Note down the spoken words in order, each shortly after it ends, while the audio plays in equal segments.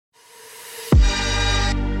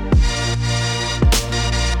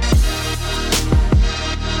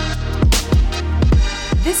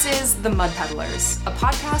The Mud Peddlers, a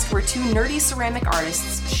podcast where two nerdy ceramic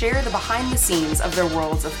artists share the behind the scenes of their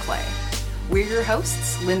worlds of clay. We're your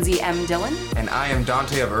hosts, Lindsay M. Dillon. And I am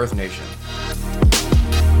Dante of Earth Nation.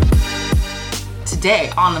 Today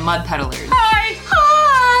on The Mud Peddlers. Hi!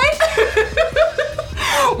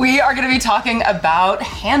 We are going to be talking about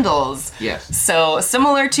handles. Yes. So,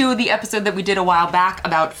 similar to the episode that we did a while back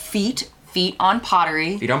about feet on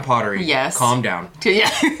pottery. Feet on pottery. Yes. Calm down. Yeah,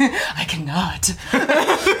 I cannot.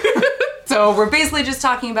 So we're basically just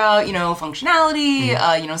talking about,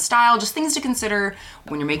 functionality, style, just things to consider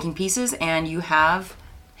when you're making pieces and you have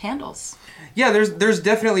handles. Yeah, there's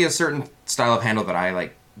definitely a certain style of handle that I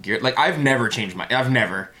like. I've never changed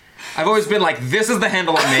I've always been like, this is the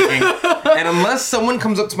handle I'm making. And unless someone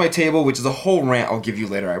comes up to my table, which is a whole rant I'll give you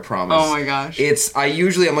later, I promise. Oh my gosh.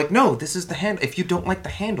 I'm like, no, this is the handle. If you don't like the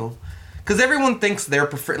handle, because everyone thinks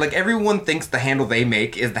everyone thinks the handle they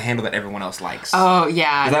make is the handle that everyone else likes. Oh,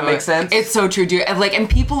 yeah. Does that make sense? It's so true, dude. And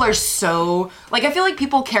people are so... I feel like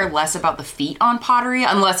people care less about the feet on pottery,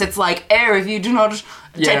 unless it's if you do not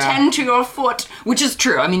attend to your foot, which is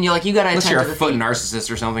true. I mean, you gotta attend to the feet. Unless you're a foot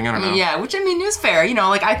narcissist or something, I don't know. Yeah, which, is fair.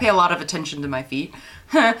 I pay a lot of attention to my feet.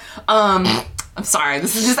 I'm sorry,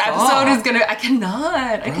 this is just episode is gonna... I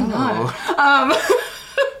cannot.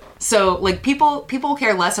 So, people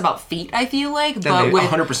care less about feet, I feel like. But with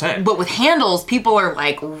 100%. But with handles, people are,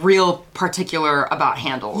 real particular about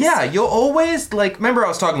handles. Yeah, you'll always, remember I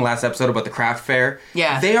was talking last episode about the craft fair?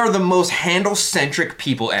 Yeah. They are the most handle-centric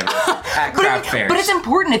people ever at craft fairs. But it's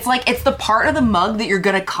important. It's the part of the mug that you're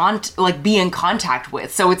gonna be in contact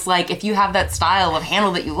with. So it's if you have that style of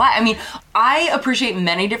handle that you like. I mean, I appreciate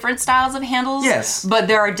many different styles of handles. Yes. But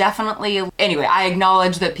there are definitely... Anyway, I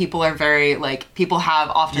acknowledge that people are very, people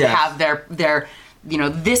often have their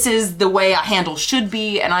this is the way a handle should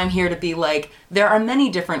be, and I'm here to be there are many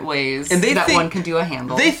different ways one can do a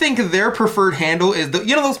handle. They think their preferred handle is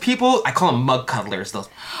those people, I call them mug cuddlers. Those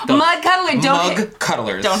mud cuddlers.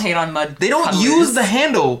 Cuddlers. Don't hate on mud. They don't cuddlers. use the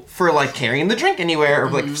handle for carrying the drink anywhere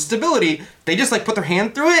or stability. They just put their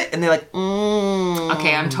hand through it and they're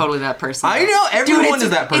Okay, I'm totally that person. I know, everyone is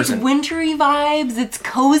that person. It's wintry vibes, it's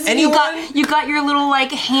cozy. Anyone? You got your little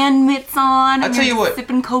hand mitts on. I'll tell you what,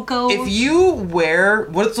 sipping cocoa. If you wear,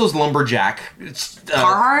 what's those lumberjack?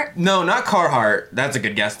 Carhartt? No, not Carhartt. That's a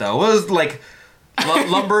good guess though. What was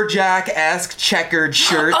lumberjack-esque checkered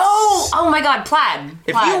shirts? Oh my god, plaid.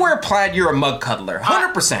 If you wear plaid, you're a mug cuddler,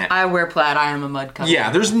 100%. I wear plaid, I am a mud cuddler.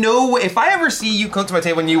 Yeah, there's no way. If I ever see you come to my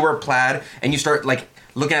table and you wear plaid and you start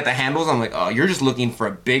looking at the handles, I'm like, oh, you're just looking for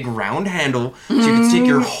a big round handle so you can stick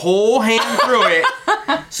your whole hand through it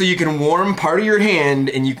so you can warm part of your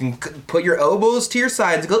hand and you can put your elbows to your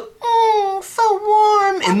sides and go, so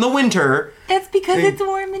warm in the winter. That's because it's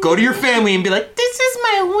warm. Go to your family and be like, this is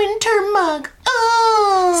my winter mug.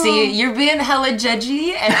 Oh. See, you're being hella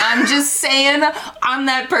judgy, and I'm just saying I'm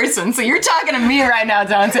that person. So you're talking to me right now,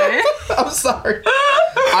 Dante. I'm sorry.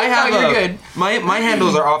 You're good. My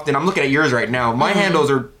handles are often, I'm looking at yours right now, my handles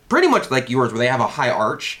are pretty much like yours where they have a high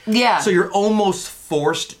arch. Yeah. So you're almost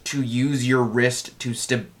forced to use your wrist to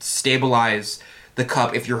stabilize the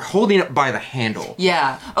cup if you're holding it by the handle.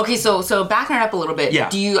 Yeah. Okay, so backing it up a little bit. Yeah.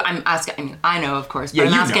 I'm asking, I know of course, but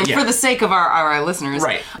yeah, I'm asking for the sake of our listeners.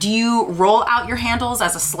 Right. Do you roll out your handles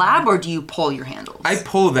as a slab or do you pull your handles? I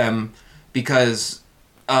pull them because,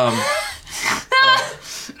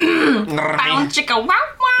 it's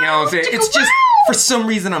just, for some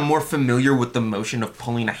reason, I'm more familiar with the motion of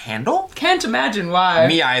pulling a handle. Can't imagine why.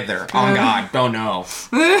 Me either. Oh God, don't know.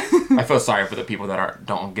 I feel sorry for the people that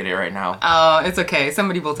don't get it right now. Oh, it's okay.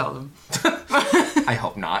 Somebody will tell them. I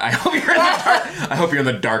hope not. I hope you're in the dark. I hope you're in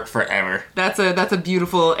the dark forever. That's a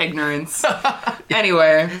beautiful ignorance.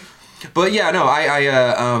 Anyway. But yeah, no,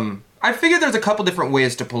 I figured there's a couple different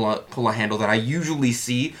ways to pull a handle that I usually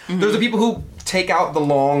see. Mm-hmm. There's the people who take out the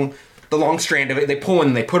long strand of it, they pull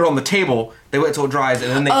and they put it on the table, they wait until it dries,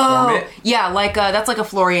 and then they form it. Yeah, that's like a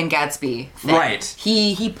Florian Gatsby thing. Right.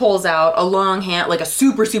 He pulls out a long hand, a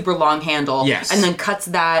super, super long handle. Yes. And then cuts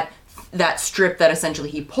that strip that essentially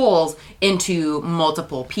he pulls into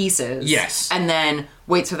multiple pieces. Yes. And then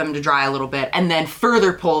waits for them to dry a little bit, and then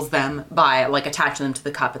further pulls them by attaching them to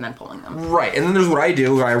the cup and then pulling them. Right, and then there's what I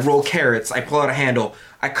do, where I roll carrots, I pull out a handle,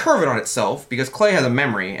 I curve it on itself, because clay has a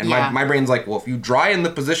memory, and my brain's like, well, if you dry in the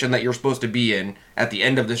position that you're supposed to be in at the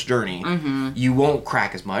end of this journey, you won't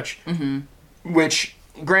crack as much. Mm-hmm. Which,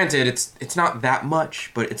 granted, it's not that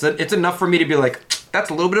much, but it's enough for me to be like, that's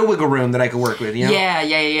a little bit of wiggle room that I could work with, you know?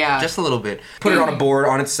 Yeah. Just a little bit. Put it on a board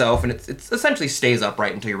on itself, and it essentially stays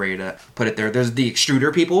upright until you're ready to put it there. There's the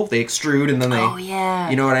extruder people. They extrude, and then they... Oh, yeah.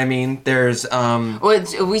 You know what I mean? There's... Well,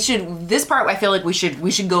 we should... This part, I feel like we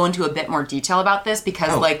should go into a bit more detail about this,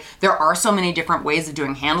 because, like, there are so many different ways of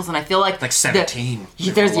doing handles, and I feel like... Like 17.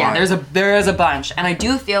 There is a bunch. And I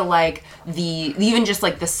do feel like even just,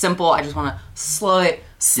 like, the simple... I just want to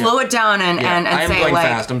slow it down and I am say, going like,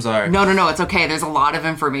 fast. I'm sorry. No, it's okay. There's a lot of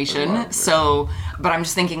information. So, but I'm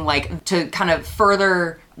just thinking, like, to kind of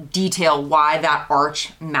further detail why that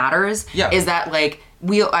arch matters. Is that, like,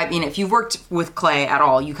 I mean, if you've worked with clay at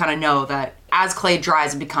all, you kind of know that as clay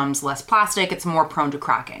dries, it becomes less plastic. It's more prone to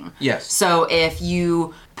cracking. Yes. So if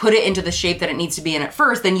you put it into the shape that it needs to be in at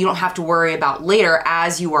first, then you don't have to worry about later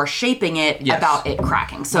as you are shaping it about it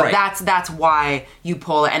cracking. So that's why you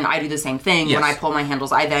pull it, and I do the same thing. When I pull my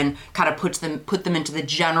handles, I then kind of put them into the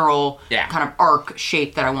general kind of arc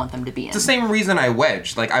shape that I want them to be in. It's the same reason I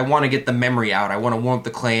wedge. Like, I want to get the memory out. I want to warm up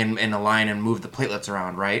the clay and align and move the platelets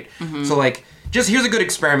around, right? Mm-hmm. So, like, just here's a good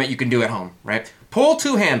experiment you can do at home, right? Pull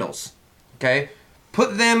 2 handles, okay?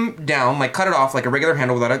 Put them down, like cut it off like a regular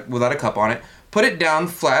handle without a cup on it. Put it down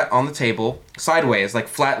flat on the table, sideways, like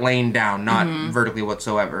flat laying down, not vertically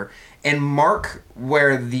whatsoever. And mark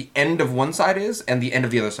where the end of one side is and the end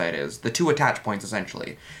of the other side is. The 2 attach points,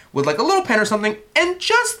 essentially. With like a little pen or something, and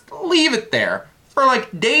just leave it there for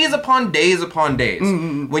like days upon days upon days.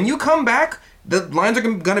 Mm-hmm. When you come back, the lines are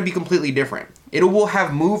going to be completely different. It will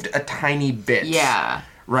have moved a tiny bit. Yeah.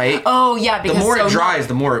 Right? Oh, yeah. Because the more it dries,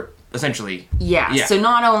 the more... Essentially. Yeah. So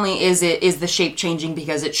not only is the shape changing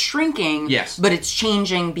because it's shrinking, but it's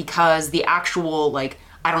changing because the actual, like,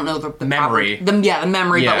 I don't know the memory. The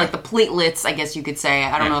memory, but like the platelets, I guess you could say.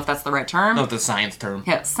 I don't know if that's the right term. No, the science term.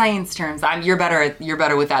 Yeah, science terms. You're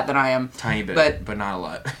better with that than I am. Tiny bit, but not a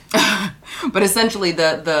lot. But essentially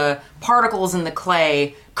the particles in the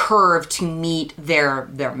clay curve to meet their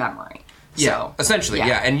memory. Yeah. So, essentially,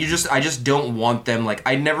 And I just don't want them, like,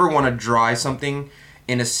 I never want to dry something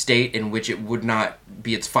in a state in which it would not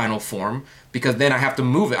be its final form, because then I have to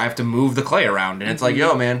move it. I have to move the clay around, and it's like,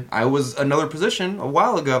 yo, man, I was another position a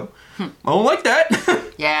while ago. I don't like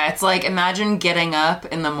that. Yeah, it's like, imagine getting up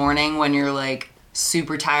in the morning when you're like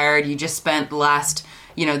super tired. You just spent the last,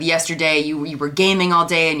 yesterday you were gaming all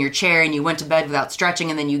day in your chair, and you went to bed without stretching,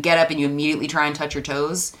 and then you get up and you immediately try and touch your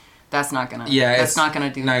toes. That's not gonna. Yeah, that's not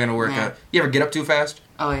gonna do. Not gonna work out. You ever get up too fast?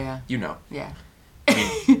 Oh yeah. You know. Yeah.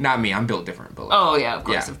 I mean, not me. I'm built different, but like, oh yeah, of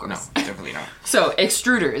course. No, definitely not. So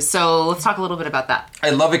extruders. So let's talk a little bit about that.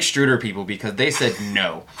 I love extruder people because they said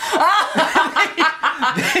no.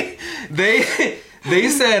 they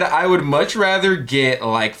said I would much rather get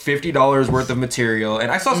like $50 worth of material,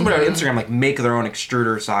 and I saw somebody on Instagram like make their own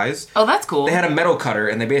extruder size. Oh, that's cool. They had a metal cutter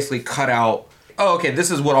and they basically cut out. Oh, okay,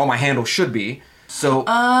 this is what all my handles should be. So,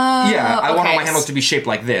 I want all my handles to be shaped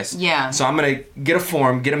like this. Yeah. So I'm going to get a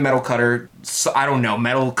form, get a metal cutter,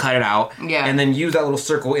 metal, cut it out. Yeah. And then use that little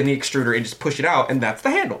circle in the extruder and just push it out, and that's the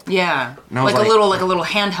handle. Yeah. Like a little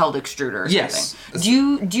handheld extruder or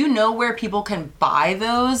something. Do you know where people can buy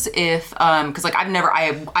those if, because like I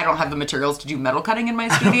don't have the materials to do metal cutting in my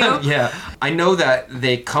studio. Yeah. I know that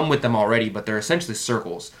they come with them already, but they're essentially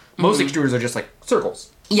circles. Most extruders are just like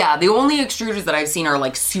circles. Yeah, the only extruders that I've seen are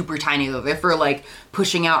like super tiny though. They're for like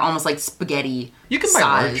pushing out almost like spaghetti. You can size.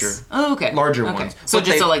 buy larger. Oh, okay. Larger ones. So but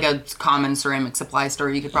just like a common ceramic supply store,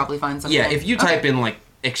 you could probably find something. Yeah, if you type in like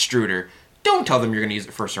extruder, don't tell them you're going to use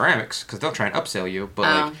it for ceramics because they'll try and upsell you. But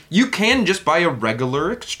like, you can just buy a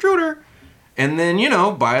regular extruder and then,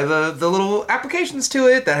 buy the little applications to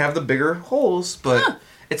it that have the bigger holes. But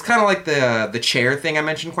it's kind of like the chair thing I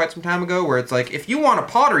mentioned quite some time ago, where it's like, if you want a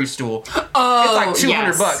pottery stool, it's like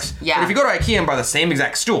 $200. Yeah. But if you go to IKEA and buy the same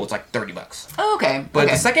exact stool, it's like $30. Oh, okay. But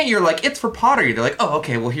the second you're like, it's for pottery, they're like, oh,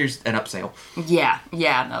 okay, well, here's an upsale. Yeah,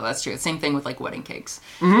 no, that's true. Same thing with like wedding cakes.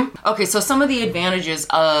 Mm-hmm. Okay, so some of the advantages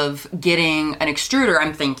of getting an extruder,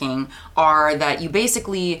 I'm thinking, are that you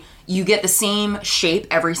get the same shape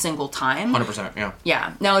every single time. 100%, yeah.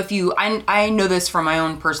 Yeah. Now, I know this from my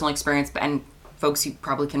own personal experience, and folks, you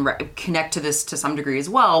probably can connect to this to some degree as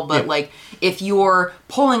well, but like if you're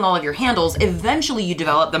pulling all of your handles, eventually you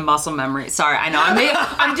develop the muscle memory. Sorry, I know I'm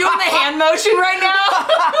doing the hand motion right now.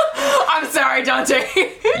 I'm sorry, Dante.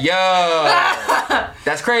 Yo,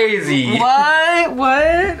 that's crazy.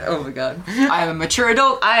 What? Oh my god. I am a mature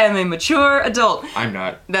adult. I'm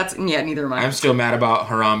not. Neither am I. I'm still mad about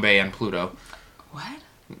Harambe and Pluto. What?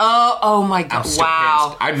 Oh my god! Wow!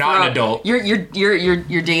 Pissed. I'm not an adult. You're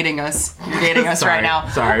dating us. You're dating us right now.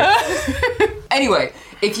 Sorry. Anyway,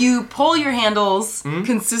 if you pull your handles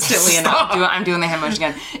consistently enough, I'm doing the hand motion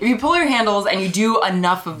again. If you pull your handles and you do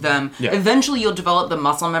enough of them, eventually you'll develop the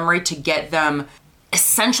muscle memory to get them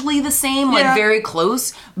essentially the same, like very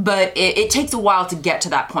close, but it takes a while to get to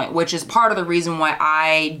that point, which is part of the reason why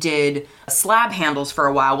I did slab handles for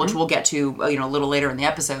a while, which we'll get to, a little later in the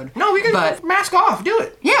episode. No, we can mask off, do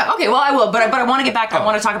it. Yeah, okay, well I will, but I want to get back, I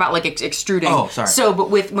want to talk about like extruding. Oh, sorry. So, but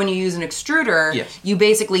when you use an extruder, you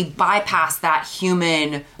basically bypass that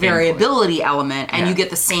human variability element and you get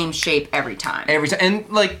the same shape every time. And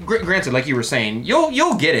like, granted, like you were saying,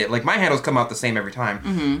 you'll get it. Like my handles come out the same every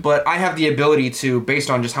time, but I have the ability to,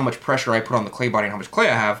 based on just how much pressure I put on the clay body and how much clay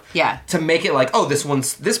I have, to make it like, oh, this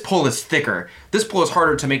pull is thicker. This pull is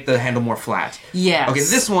harder to make the handle more flat. Yeah. Okay,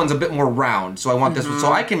 this one's a bit more round, so I want this one.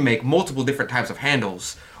 So I can make multiple different types of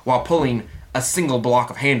handles while pulling a single block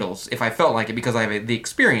of handles if I felt like it, because I have the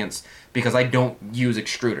experience, because I don't use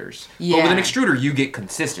extruders. Yeah. But with an extruder, you get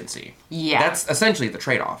consistency. Yeah. That's essentially the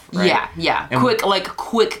trade-off, right? Yeah. And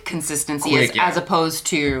quick consistency as opposed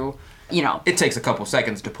to... It takes a couple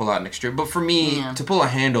seconds to pull out an extruder. But for me, to pull a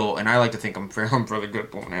handle, and I like to think I'm really good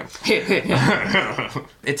at pulling handles.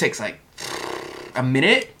 It takes like a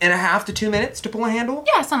minute and a half to 2 minutes to pull a handle.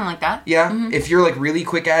 Yeah, something like that. Yeah. If you're like really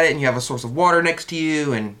quick at it and you have a source of water next to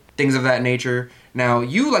you and things of that nature. Now,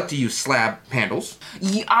 you like to use slab handles.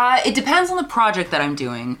 It depends on the project that I'm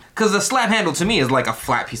doing. Because the slab handle to me is like a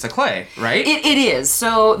flat piece of clay, right? It is.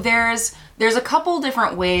 So there's a couple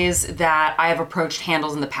different ways that I have approached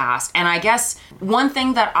handles in the past. And I guess one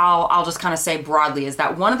thing that I'll just kind of say broadly is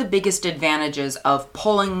that one of the biggest advantages of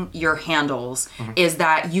pulling your handles is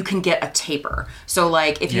that you can get a taper. So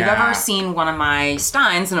like if you've ever seen one of my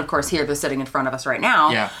steins, and of course here they're sitting in front of us right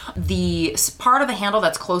now, the part of the handle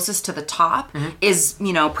that's closest to the top is,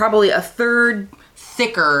 probably a third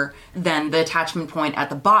thicker than the attachment point at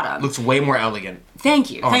the bottom. Looks way more elegant. Thank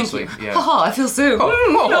you. Honestly, thank you. Yeah. Oh, I feel so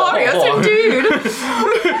glorious indeed.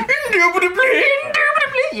 Indubitably.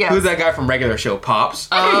 Yes. Who's that guy from Regular Show? Pops?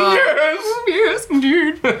 Yes,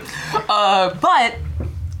 indeed. But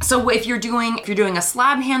so if you're doing a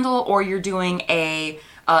slab handle or you're doing a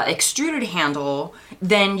extruded handle,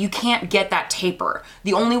 then you can't get that taper.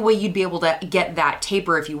 The only way you'd be able to get that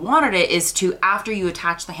taper if you wanted it is to, after you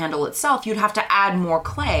attach the handle itself, you'd have to add more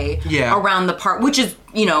clay around the part, which is,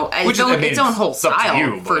 its own whole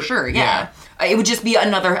style for sure. Yeah. It would just be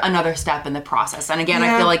another step in the process. And again,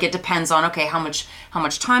 I feel like it depends on, okay, how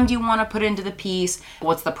much time do you want to put into the piece?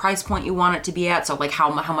 What's the price point you want it to be at? So like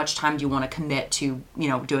how much time do you want to commit to,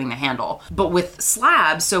 doing the handle? But with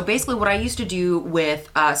slabs, so basically what I used to do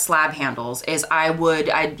with slab handles is I'd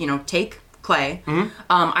take clay,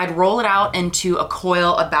 I'd roll it out into a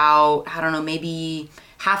coil about, I don't know, maybe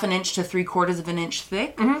 1/2 inch to 3/4 inch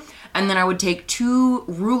thick. And then I would take 2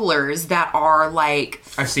 rulers that are like...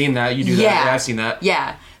 I've seen that. You do that. Yeah, I've seen that.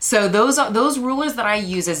 Yeah. So those rulers that I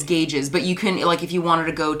use as gauges, but you can, like, if you wanted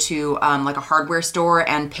to go to like a hardware store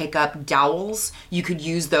and pick up dowels, you could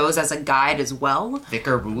use those as a guide as well.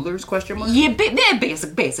 Thicker rulers, question mark? Yeah,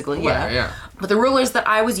 basically, yeah. Yeah. But the rulers that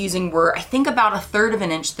I was using were, I think, about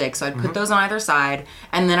 1/3 inch thick. So I'd put those on either side,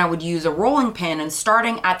 and then I would use a rolling pin, and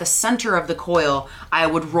starting at the center of the coil, I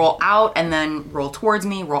would roll out and then roll towards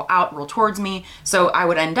me, roll out, roll towards me. So I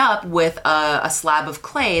would end up with a slab of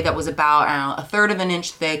clay that was about, 1/3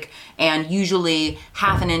 inch thick, and usually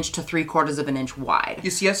 1/2 inch to 3/4 inch wide.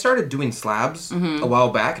 You see, I started doing slabs a while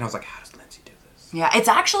back, and I was like, how does Lindsay do this? Yeah, it's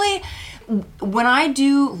actually, when I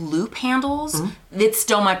do loop handles, it's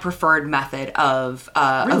still my preferred method of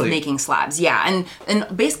making slabs. Yeah, and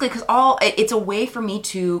basically because it's a way for me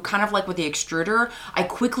to kind of like with the extruder, I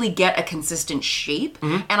quickly get a consistent shape,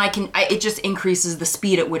 and it just increases the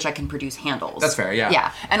speed at which I can produce handles. That's fair, yeah.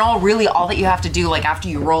 Yeah, and all that you have to do, like after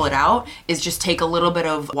you roll it out, is just take a little bit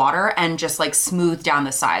of water and just like smooth down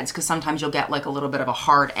the sides, because sometimes you'll get like a little bit of a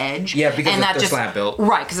hard edge. Yeah, because it's slab built.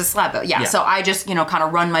 Right, because it's slab built. Yeah, so I just kind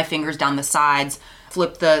of run my fingers down the sides,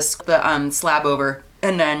 flip the slab over,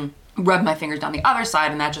 and then rub my fingers down the other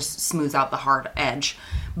side, and that just smooths out the hard edge.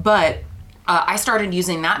 But I started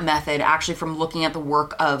using that method actually from looking at the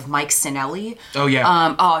work of Mike Sinelli. Oh yeah.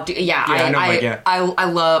 I know Mike, yeah.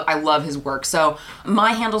 I love his work. So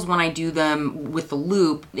my handles, when I do them with the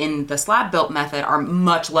loop in the slab built method, are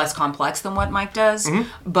much less complex than what Mike does.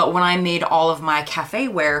 But when I made all of my cafe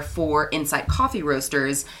ware for Insight coffee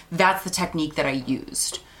roasters, that's the technique that I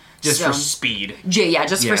used. Just for speed. Yeah,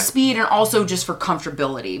 for speed, and also just for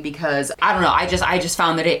comfortability, because I don't know, I just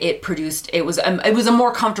found that it was a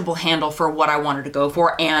more comfortable handle for what I wanted to go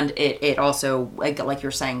for, and it also, like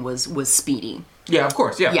you're saying, was speedy. Yeah, of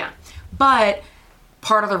course, yeah. Yeah. But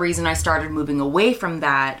part of the reason I started moving away from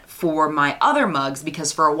that for my other mugs,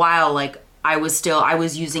 because for a while, like, I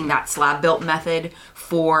was using that slab built method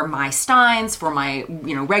for my steins, for my,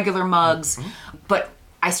 regular mugs. But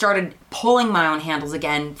I started pulling my own handles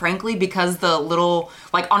again, frankly, because the little,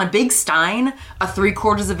 like, on a big stein, a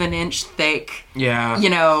 3/4 of an inch thick,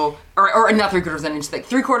 or not 3/4 of an inch thick,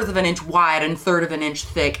 3/4 of an inch wide and 1/3 of an inch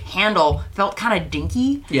thick handle felt kind of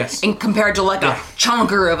dinky. Yes. And compared to like a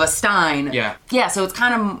chunker of a stein. Yeah. Yeah, so it's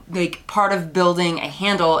kind of like part of building a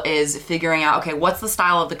handle is figuring out, okay, what's the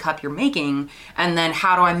style of the cup you're making, and then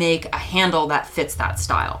how do I make a handle that fits that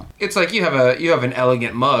style? It's like you have an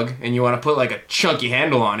elegant mug and you want to put like a chunky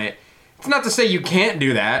handle on it. It's not to say you can't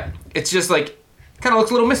do that. It's just like, kind of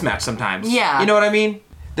looks a little mismatched sometimes. Yeah. You know what I mean?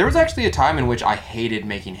 There was actually a time in which I hated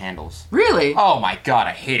making handles. Really? Oh my god,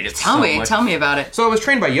 I hated it so much. Tell me about it. So I was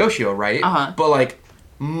trained by Yoshio, right? Uh-huh. But like,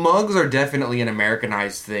 mugs are definitely an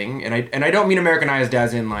Americanized thing, and I don't mean Americanized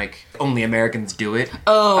as in like only Americans do it.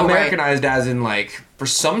 Oh, Americanized as in like, for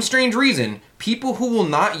some strange reason, people who will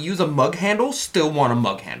not use a mug handle still want a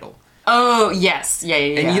mug handle. Oh, yes. Yeah.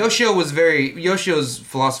 And Yoshio's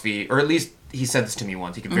philosophy, or at least he said this to me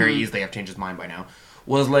once, he could very easily have changed his mind by now,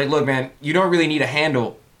 was like, look, man, you don't really need a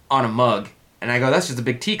handle on a mug. And I go, that's just a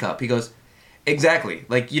big teacup. He goes, exactly.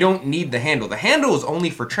 Like, you don't need the handle. The handle is only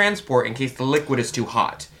for transport in case the liquid is too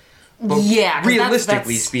hot. But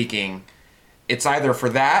realistically speaking, it's either for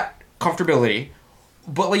that, comfortability,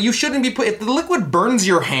 but like, you shouldn't be if the liquid burns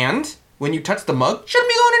your hand when you touch the mug, shouldn't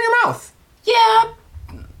be going in your mouth. Yeah.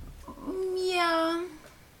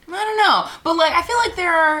 I don't know. But like, I feel like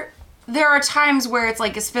there are times where it's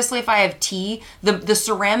like, especially if I have tea, the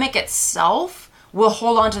ceramic itself will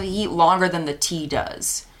hold on to the heat longer than the tea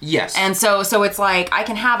does. Yes. And so it's like, I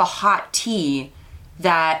can have a hot tea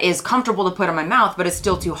that is comfortable to put in my mouth, but it's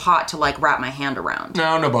still too hot to like wrap my hand around. No,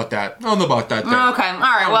 I don't know about that. Okay, all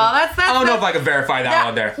right. Well, that's I don't know if I can verify that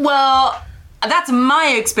one there. Well, that's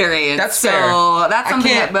my experience. That's so fair. That's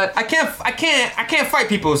something I can't fight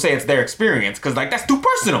people who say it's their experience, because like, that's too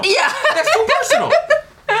personal. Yeah. That's too personal.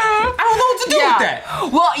 I don't know what to do with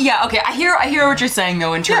that. Well, yeah, okay. I hear what you're saying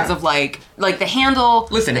though, in terms of like the handle.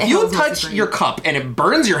 Listen, if you touch your cup and it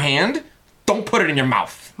burns your hand, don't put it in your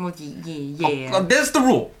mouth. Well, yeah. That's the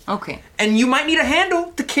rule. Okay. And you might need a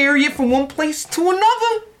handle to carry it from one place to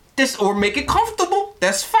another. Or make it comfortable.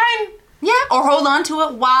 That's fine. Yeah, or hold on to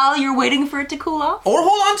it while you're waiting for it to cool off. Or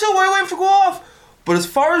hold on to it while you're waiting for it to cool off. But as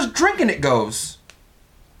far as drinking it goes,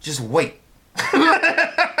 just wait.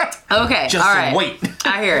 Okay, just all right. Wait.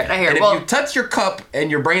 I hear it. And if you touch your cup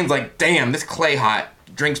and your brain's like, damn, this clay hot,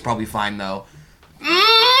 drink's probably fine though.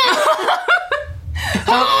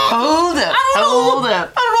 Hold up.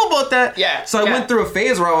 I don't know about that. Yeah. So I went through a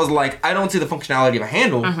phase where I was like, I don't see the functionality of a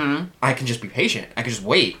handle. I can just be patient. I can just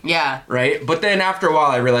wait. Yeah. Right? But then after a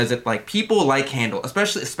while I realized that like, people like handle,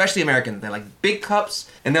 especially Americans. They like big cups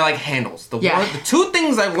and they like handles. The two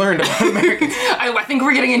things I've learned about Americans. I think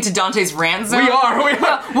we're getting into Dante's rant zone. We are.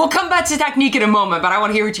 We'll come back to technique in a moment, but I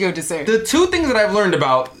want to hear what you have to say. The two things that I've learned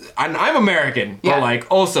about, and I'm American, but like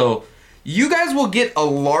also, you guys will get a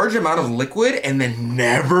large amount of liquid and then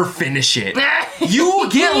never finish it. You will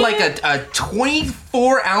get like a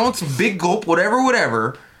 24 ounce big gulp,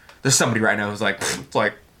 whatever. There's somebody right now who's like, it's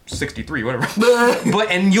like 63, whatever.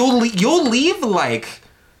 And you'll leave like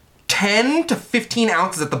 10 to 15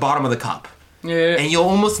 ounces at the bottom of the cup. Yeah. And you'll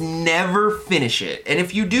almost never finish it. And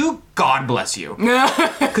if you do, God bless you.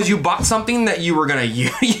 Because you bought something that you were going to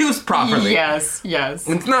use properly. Yes.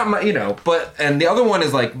 It's not my, and the other one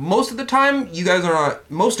is like, most of the time,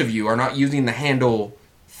 most of you are not using the handle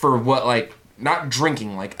for what, like, not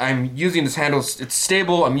drinking. Like, I'm using this handle, it's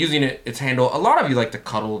stable, I'm using its handle. A lot of you like to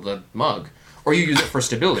cuddle the mug. Or you use it for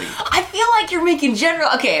stability. I feel like you're making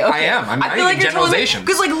Okay. I am. I'm making generalizations.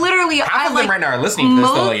 Because, like, literally, half of them right now are listening to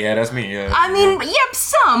this. They're like, yeah, that's me. Yeah. I mean,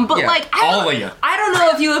 some, but like, all of you. I don't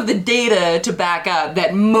know if you have the data to back up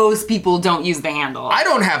that most people don't use the handle. I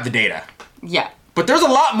don't have the data. Yeah. But there's a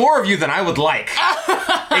lot more of you than I would like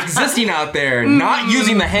existing out there, not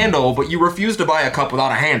using the handle, but you refuse to buy a cup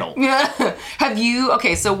without a handle.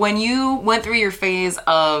 So when you went through your phase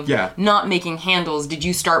of not making handles, did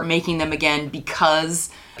you start making them again because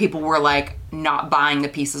people were like not buying the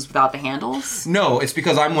pieces without the handles? No, it's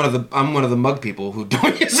because I'm one of the mug people who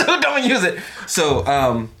don't use it. So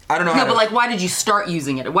I don't know. No, but like, why did you start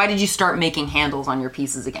using it? Why did you start making handles on your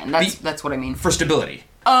pieces again? That's what I mean. For stability.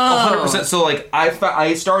 Oh. 100%. So like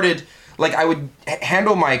I started, like I would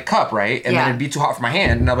handle my cup, right? And then it'd be too hot for my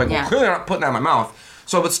hand. And I'm like, well, clearly I'm not putting that in my mouth.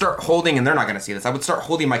 So I would start holding, and they're not going to see this. I would start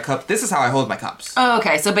holding my cup. This is how I hold my cups. Oh,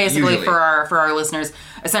 okay. So basically, usually. for our listeners,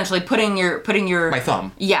 essentially putting your my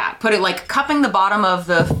thumb. Yeah, put it like cupping the bottom of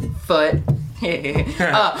the foot.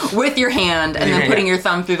 With your hand, and then putting your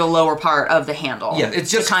thumb through the lower part of the handle. Yeah,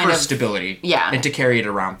 it's just for stability. Yeah, and to carry it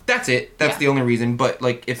around. That's it. That's the only reason. But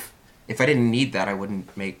like, if I didn't need that, I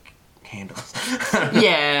wouldn't make handles.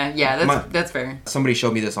 That's fair. Somebody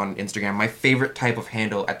showed me this on Instagram. My favorite type of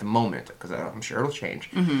handle at the moment, because I'm sure it'll change,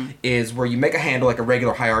 is where you make a handle like a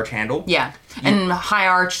regular high arch handle. Yeah, and high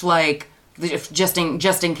arch like. Just in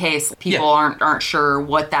case people aren't sure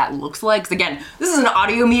what that looks like. 'Cause again, this is an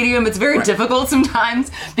audio medium. It's very difficult sometimes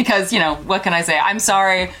because, what can I say? I'm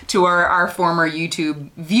sorry to our former YouTube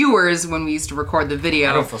viewers when we used to record the video.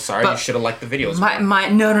 I don't feel sorry. You should have liked the videos.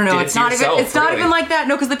 No. It's not even like that.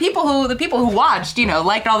 No, because the people who watched,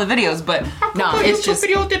 liked all the videos. But no, it's just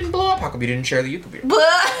video didn't blow up. How come you didn't share the YouTube video?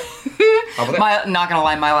 Not gonna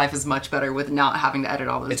lie, my life is much better with not having to edit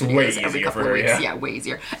all those videos every couple of weeks. Yeah, way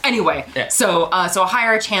easier. Anyway. Yeah. So a high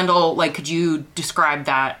arch handle, like, could you describe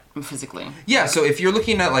that physically? Yeah, so if you're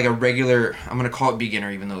looking at like a regular, I'm going to call it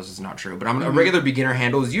beginner, even though this is not true, but a regular beginner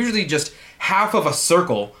handle is usually just half of a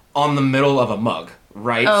circle on the middle of a mug,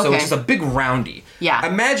 right? Oh, okay. So it's just a big roundy. Yeah.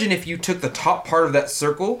 Imagine if you took the top part of that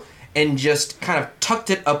circle and just kind of tucked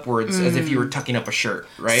it upwards as if you were tucking up a shirt,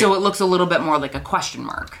 right? So it looks a little bit more like a question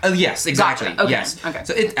mark. Yes, exactly. Gotcha. Okay. Yes. Okay.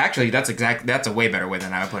 So that's a way better way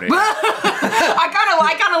than I would put it.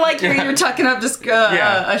 I kind of like you're tucking up just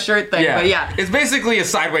a shirt thing, but yeah. It's basically a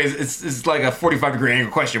sideways, it's like a 45-degree angle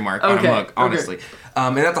question mark on a mug, honestly. Okay.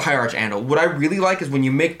 And that's a high arch handle. What I really like is when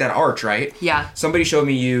you make that arch, right? Yeah. Somebody showed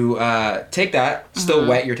me you take that, still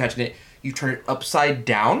wet, you're touching it, you turn it upside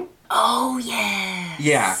down. Oh, yes.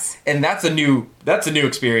 Yeah, and that's a new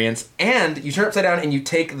experience. And you turn it upside down and you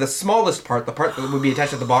take the smallest part, the part that would be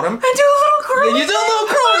attached at the bottom. And do a little curly. You do a little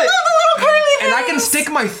curly. And I can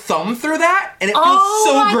stick my thumb through that, and it feels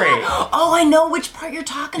so great. God. Oh, I know which part you're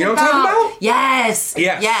talking about. You know what I'm talking about?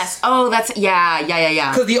 Yes. Oh, that's, yeah.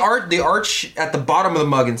 Because the arch at the bottom of the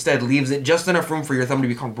mug instead leaves it just enough room for your thumb to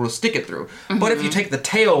be comfortable to stick it through. But if you take the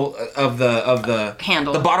tail of the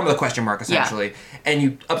handle, the bottom of the question mark, essentially, and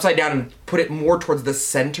you upside down and put it more towards the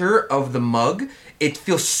center of the mug, it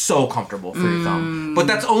feels so comfortable for your thumb. But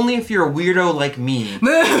that's only if you're a weirdo like me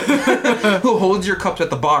who holds your cups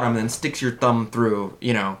at the bottom and then sticks your thumb through,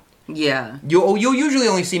 Yeah. You'll usually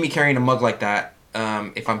only see me carrying a mug like that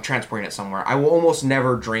if I'm transporting it somewhere. I will almost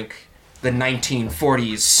never drink the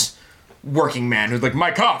 1940s working man who's like,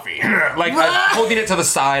 my coffee. Holding it to the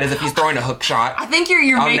side as if he's throwing a hook shot. I think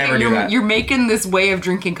you're making this way of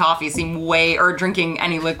drinking coffee or drinking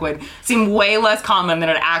any liquid seem way less common than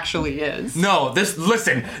it actually is. No,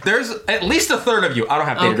 listen, there's at least a third of you, I don't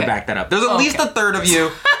have data to back that up. There's at least a third of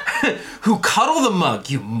you who cuddle the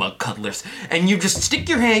mug, you mug cuddlers, and you just stick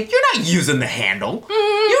your hand, you're not using the handle.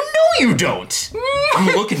 You know you don't. I'm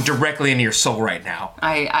looking directly into your soul right now.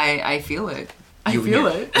 I feel it. I feel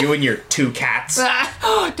it. You and your 2 cats.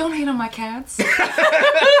 Don't hate on my cats.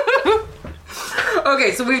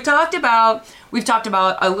 Okay, so we've talked about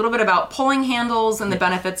a little bit about pulling handles and the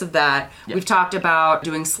benefits of that. Yep. We've talked about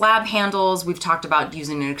doing slab handles. We've talked about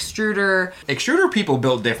using an extruder. Extruder people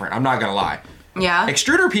build different. I'm not gonna lie. Yeah.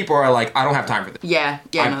 Extruder people are like, I don't have time for this. Yeah.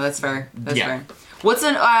 No, that's fair. That's fair. What's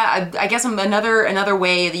I guess another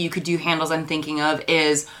way that you could do handles I'm thinking of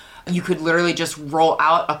is you could literally just roll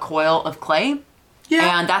out a coil of clay.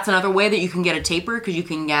 Yeah. And that's another way that you can get a taper, because you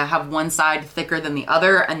can have one side thicker than the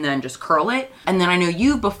other and then just curl it. And then I know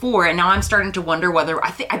you before, and now I'm starting to wonder whether,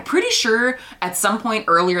 I'm pretty sure at some point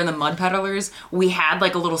earlier in the Mud Peddlers, we had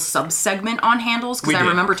like a little sub-segment on handles, because I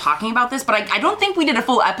remember talking about this, but I don't think we did a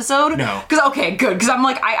full episode. No. Okay, good, because I'm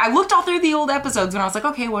like, I looked all through the old episodes and I was like,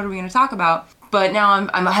 okay, what are we going to talk about? But now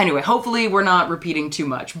anyway, hopefully we're not repeating too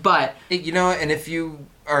much, but. And if you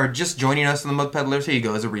are just joining us in the Mud Peddlers, here you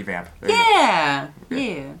go, as a revamp. Yeah.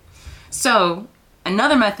 So,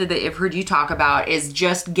 another method that I've heard you talk about is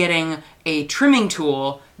just getting a trimming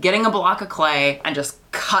tool, getting a block of clay, and just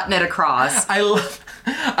cutting it across. I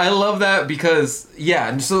love that because,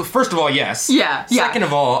 so first of all, yes. Yeah. Second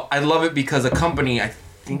of all, I love it because a company,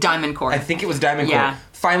 Diamond Core. I think it was Diamond Core.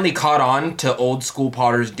 Finally caught on to old school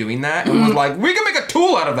potters doing that and was like, we can make a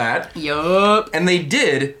tool out of that. Yup. And they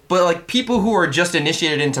did, but like people who are just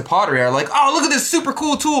initiated into pottery are like, oh, look at this super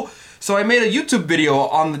cool tool. So I made a YouTube video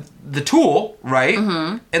on the tool, right?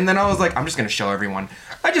 And then I was like, I'm just going to show everyone.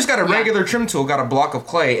 I just got a regular trim tool, got a block of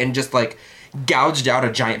clay, and just like gouged out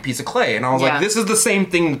a giant piece of clay. And I was like, this is the same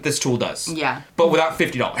thing that this tool does. Yeah. But without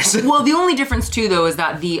 $50. Well, the only difference too, though, is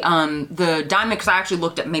that the diamond, because I actually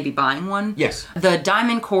looked at maybe buying one. Yes. The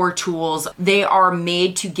diamond core tools, they are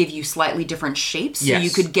made to give you slightly different shapes. So you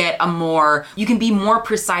could get you can be more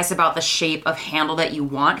precise about the shape of handle that you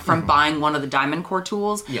want from buying one of the diamond core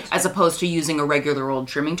tools, as opposed to using a regular old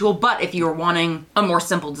trimming tool. But if you're wanting a more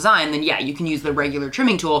simple design, then you can use the regular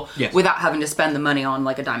trimming tool without having to spend the money on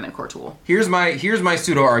like a diamond core tool. Here's my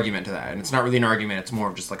pseudo argument to that, and it's not really an argument, it's more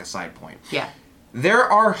of just like a side point. Yeah. There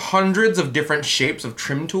are hundreds of different shapes of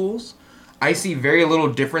trim tools. I see very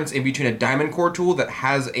little difference in between a diamond core tool that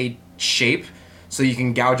has a shape so you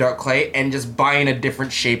can gouge out clay and just buying a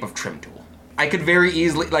different shape of trim tool. I could very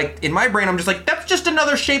easily, like, in my brain, I'm just like, that's just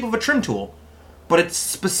another shape of a trim tool. But it's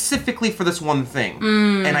specifically for this one thing.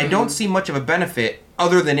 And I don't see much of a benefit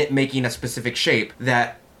other than it making a specific shape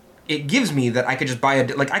that it gives me that I could just buy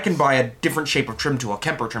I can buy a different shape of trim tool, a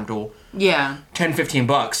Kemper trim tool. Yeah.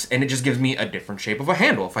 $10-15, and it just gives me a different shape of a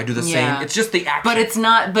handle if I do the same. It's just the action. But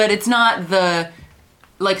it's not the,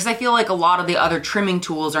 like, because I feel like a lot of the other trimming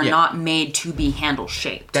tools are not made to be handle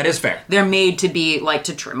shaped. That is fair. They're made to be, like,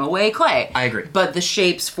 to trim away clay. I agree. But the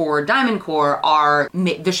shapes for diamond core are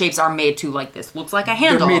made to, like, this looks like a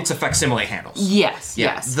handle. They're made to facsimile handles. Yes,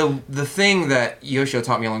 Yeah. yes. The thing that Yoshio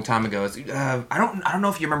taught me a long time ago is, I don't know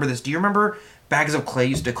if you remember this. Do you remember bags of clay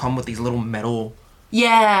used to come with these little metal...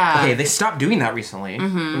 Yeah. Okay, they stopped doing that recently,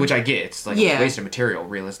 which I get. It's like a waste of material,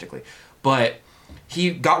 realistically. But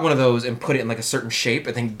he got one of those and put it in like a certain shape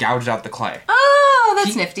and then gouged out the clay. Oh,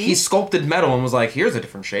 that's nifty. He sculpted metal and was like, here's a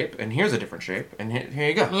different shape, and here's a different shape, and here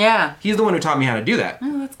you go. Yeah. He's the one who taught me how to do that.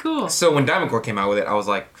 Oh, that's cool. So when Diamond Core came out with it, I was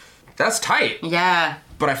like, that's tight. Yeah.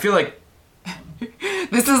 But I feel like...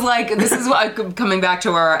 This is what, coming back to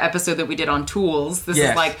our episode that we did on tools. This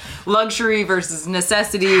is like luxury versus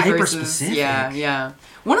necessity versus yeah.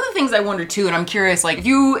 One of the things I wonder too, and I'm curious, like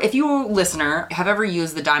if you listener have ever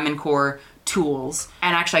used the Diamond Core tools,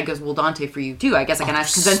 and actually I guess Dante, for you too, I guess I can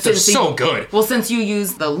ask, because they're so good. Well, since you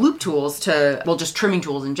use the loop tools just trimming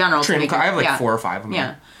tools in general. I have like 4 or 5 of them.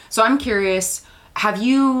 Yeah. So I'm curious, have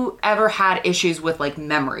you ever had issues with like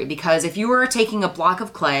memory? Because if you were taking a block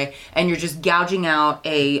of clay and you're just gouging out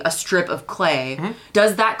a strip of clay,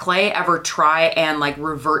 does that clay ever try and like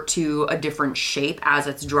revert to a different shape as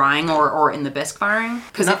it's drying or in the bisque firing?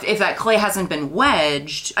 Because if that clay hasn't been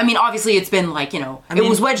wedged, I mean, obviously it's been like, it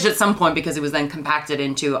was wedged at some point because it was then compacted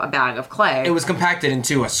into a bag of clay. It was compacted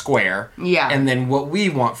into a square. Yeah. And then what we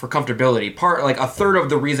want for comfortability, like a third of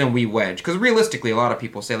the reason we wedge, because realistically a lot of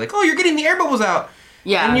people say like, oh, you're getting the air bubbles out.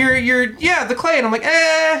 Yeah. And you're the clay. And I'm like,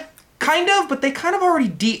 kind of, but they kind of already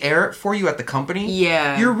de-air it for you at the company.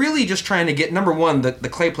 Yeah. You're really just trying to get, number 1, the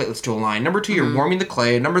clay platelets to align. Number 2, you're warming the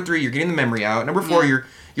clay. Number 3, you're getting the memory out. Number 4,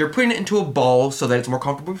 you're putting it into a ball so that it's more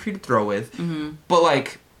comfortable for you to throw with. But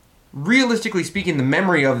like, realistically speaking, the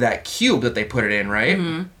memory of that cube that they put it in,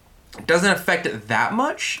 right? Doesn't affect it that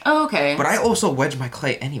much. Oh, okay. But I also wedge my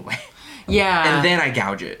clay anyway. Yeah. And then I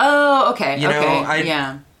gouge it. Oh, okay.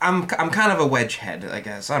 I'm kind of a wedge head, I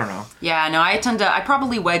guess. I don't know. Yeah, no, I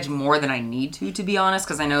probably wedge more than I need to be honest,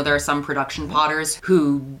 because I know there are some production potters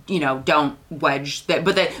who, don't wedge,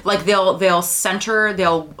 but they'll center,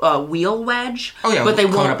 they'll wheel wedge. Oh yeah, but they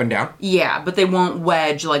won't up and down. Yeah, but they won't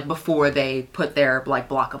wedge like before they put their like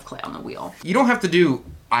block of clay on the wheel. You don't have to do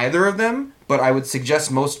either of them, but I would suggest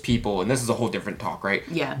most people, and this is a whole different talk, right?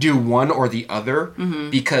 Yeah. Do one or the other,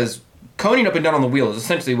 because coning up and down on the wheel is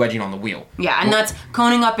essentially wedging on the wheel. Yeah, and that's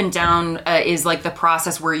coning up and down is like the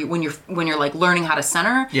process where when you're like learning how to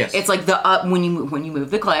center. Yes. It's like the up when you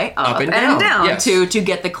move the clay up and down yes. to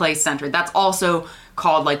get the clay centered. That's also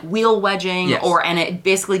called like wheel wedging, yes. and it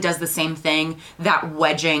basically does the same thing that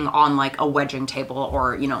wedging on like a wedging table,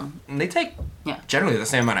 or And they take generally the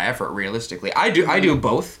same amount of effort. Realistically, I do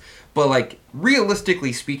both, but like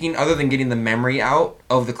realistically speaking, other than getting the memory out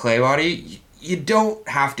of the clay body, you don't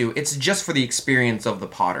have to. It's just for the experience of the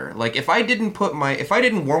potter. Like if I didn't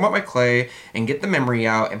warm up my clay and get the memory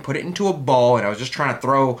out and put it into a ball, and I was just trying to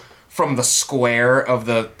throw from the square of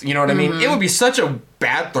the, you know what I mean? It would be such a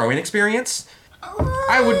bad throwing experience.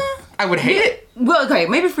 I would hate it. Well, okay,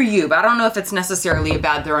 maybe for you, but I don't know if it's necessarily a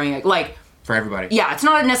bad throwing, like. For everybody. Yeah, it's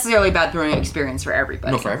not necessarily a bad throwing experience for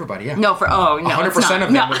everybody. No, for everybody, yeah. No, 100%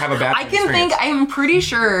 of them would have a bad experience. I'm pretty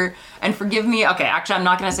sure, and forgive me, okay, actually I'm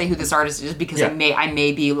not going to say who this artist is because I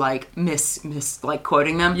may be like like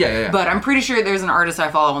quoting them. Yeah. But I'm pretty sure there's an artist I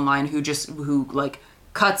follow online who like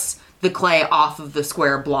cuts the clay off of the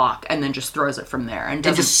square block and then just throws it from there. And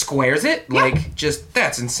just squares it? Yeah.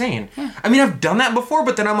 That's insane. Yeah. I mean, I've done that before,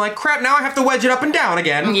 but then I'm like, crap, now I have to wedge it up and down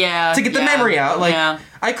again. Yeah. To get the memory out.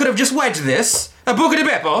 I could have just wedged this. A buco di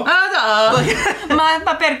beppo.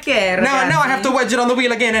 Ma perché? Now I have to wedge it on the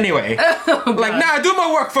wheel again anyway. I do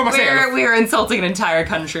my work for myself. We are insulting an entire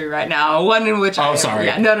country right now. One in which sorry.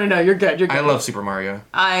 Yeah, no, you're good. You're good. I love Super Mario.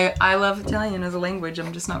 I love Italian as a language.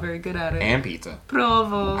 I'm just not very good at it. And pizza.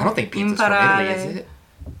 Provo. I don't think pizza's from Italy, is it?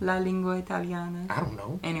 La lingua italiana. I don't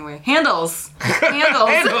know. Anyway, handles. Handles.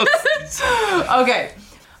 Okay.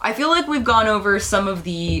 I feel like we've gone over some of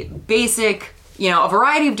the basic, a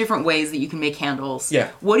variety of different ways that you can make handles. Yeah.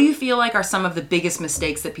 What do you feel like are some of the biggest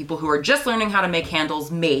mistakes that people who are just learning how to make handles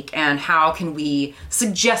make, and how can we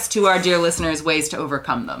suggest to our dear listeners ways to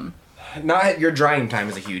overcome them? Your drying time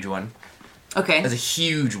is a huge one. Okay. That's a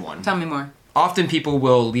huge one. Tell me more. Often people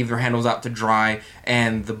will leave their handles out to dry,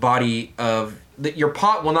 and the body of your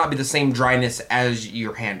pot will not be the same dryness as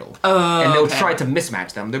your handle. Oh, and they'll try to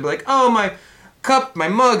mismatch them. They'll be like, oh, my cup, my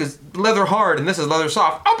mug is leather hard and this is leather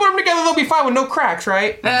soft. I'll put them together, they'll be fine with no cracks,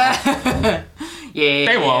 right? Yeah.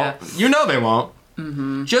 They won't. You know they won't.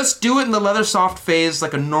 Mm-hmm. Just do it in the leather soft phase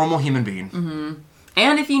like a normal human being. Mm-hmm.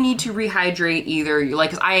 And if you need to rehydrate either,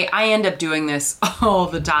 cause I end up doing this all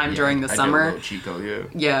the time during the summer. I do a little Chico,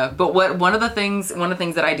 Yeah, but one of the things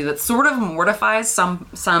that I do that sort of mortifies some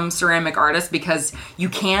ceramic artists, because you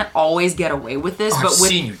can't always get away with this. I've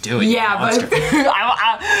seen you do it. Yeah,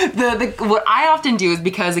 but what I often do is,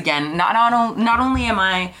 because again, not only am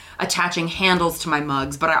I attaching handles to my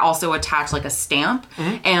mugs, but I also attach like a stamp.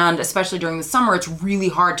 Mm-hmm. And especially during the summer, it's really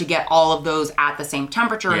hard to get all of those at the same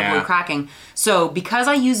temperature and avoid cracking. So because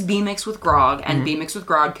I use B-Mix with grog, and B-Mix with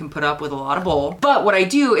grog can put up with a lot of bowl, but what I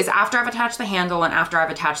do is, after I've attached the handle and after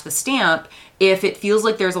I've attached the stamp, if it feels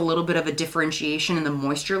like there's a little bit of a differentiation in the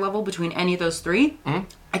moisture level between any of those three,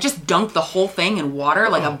 I just dunk the whole thing in water,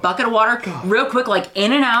 like a bucket of water, real quick, like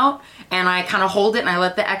in and out, and I kind of hold it and I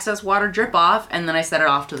let the excess water drip off, and then I set it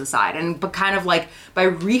off to the side. But kind of like by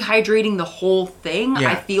rehydrating the whole thing,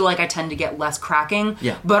 I feel like I tend to get less cracking,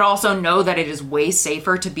 but also know that it is way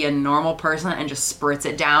safer to be a normal person and just spritz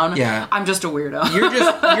it down. Yeah. I'm just a weirdo.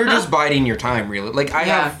 You're just biding your time, really. Like I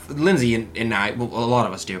have, Lindsay and I, well, a lot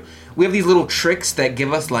of us do. We have these little tricks that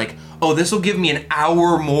give us like, oh, this will give me an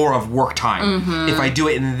hour more of work time if I do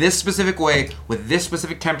it in this specific way with this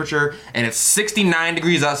specific temperature, and it's 69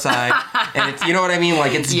 degrees outside, and it's, you know what I mean?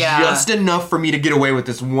 Like it's just enough for me to get away with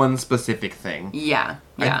this one specific thing. Yeah.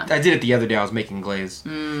 I did it the other day. I was making glaze.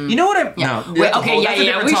 You know what I? Yeah. No. Wait, okay.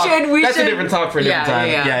 We That's should. a different talk for a different time.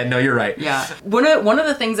 Yeah. No, you're right. Yeah. One of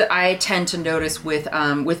the things that I tend to notice with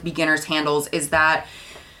beginners handles is that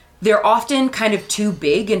they're often kind of too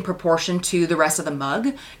big in proportion to the rest of the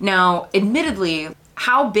mug. Now, admittedly,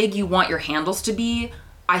 how big you want your handles to be,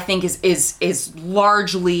 I think is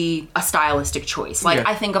largely a stylistic choice. Like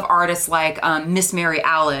I think of artists like Miss Mary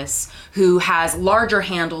Alice, who has larger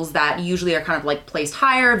handles that usually are kind of like placed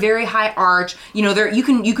higher, very high arch.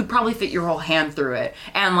 You could probably fit your whole hand through it,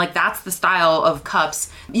 and like that's the style of cups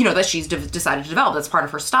that she's decided to develop. That's part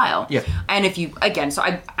of her style. Yeah. And if you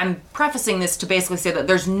I'm prefacing this to basically say that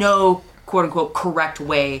there's no quote unquote correct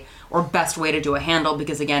way or best way to do a handle,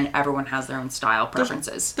 because again, everyone has their own style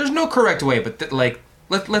preferences. There's no correct way, but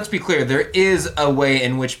let's be clear, there is a way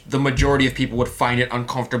in which the majority of people would find it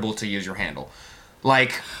uncomfortable to use your handle.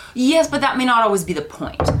 Yes, but that may not always be the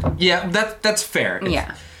point. Yeah, that's fair.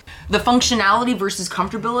 The functionality versus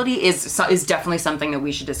comfortability is definitely something that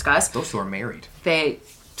we should discuss. Those who are married. They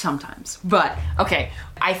sometimes. But okay,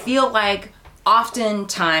 I feel like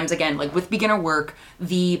oftentimes, again, like with beginner work,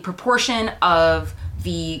 the proportion of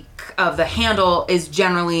the handle is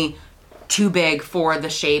generally too big for the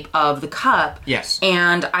shape of the cup. Yes.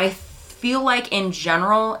 And I feel like in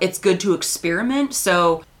general, it's good to experiment.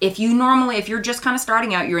 So if you're just kind of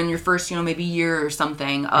starting out, you're in your first, maybe year or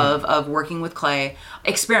something of working with clay,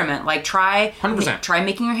 experiment. Like try 100%. Try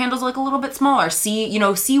making your handles like a little bit smaller.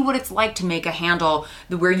 See what it's like to make a handle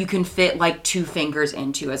where you can fit like 2 fingers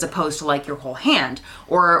into, as opposed to like your whole hand,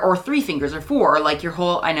 or 3 fingers or 4, or like your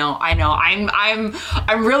whole. I know.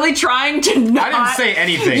 I'm really trying to not. I didn't say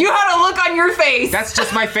anything. You had a look on your face. That's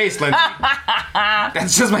just my face, Lindsay.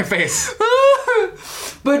 That's just my face.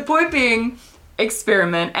 But point being,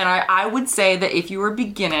 experiment. And I would say that if you were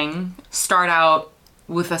beginning, start out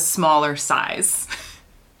with a smaller size.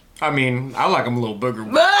 I mean, I like them a little bigger.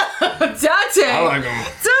 Dante! I like them.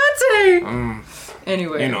 Dante!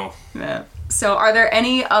 Anyway. Yeah. So are there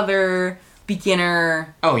any other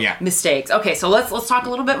beginner mistakes. Okay, so let's talk a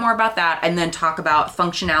little bit more about that, and then talk about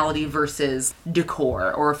functionality versus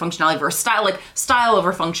decor, or functionality versus style, like style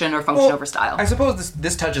over function or function over style. I suppose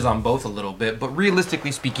this touches on both a little bit, but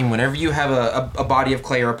realistically speaking, whenever you have a body of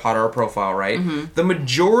clay or a pot or a profile, right, the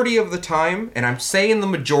majority of the time, and I'm saying the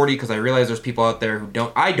majority because I realize there's people out there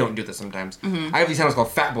who I don't do this sometimes. I have these handles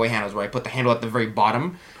called fat boy handles where I put the handle at the very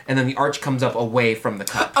bottom, and then the arch comes up away from the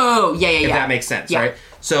cup. Oh, yeah. If that makes sense, right?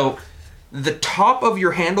 So the top of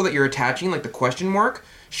your handle that you're attaching, like the question mark,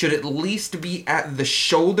 should at least be at the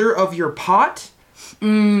shoulder of your pot,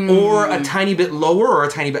 or a tiny bit lower or a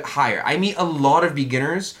tiny bit higher. I meet a lot of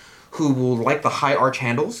beginners who will like the high arch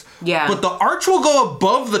handles. Yeah. But the arch will go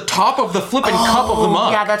above the top of the flipping cup of the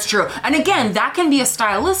mug. Yeah, that's true. And again, that can be a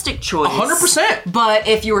stylistic choice. 100%. But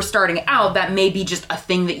if you were starting out, that may be just a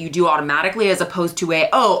thing that you do automatically, as opposed to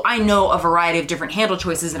I know a variety of different handle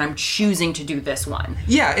choices and I'm choosing to do this one.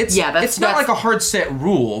 Yeah, it's not like a hard set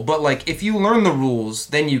rule, but like if you learn the rules,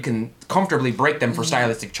 then you can comfortably break them for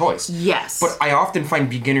stylistic choice. Yes. But I often find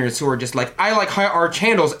beginners who are just like, I like high arch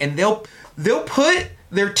handles, and they'll put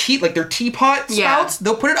their teapot spouts,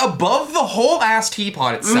 they'll put it above the whole ass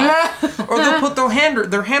teapot itself. Or they'll put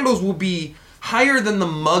their handles will be higher than the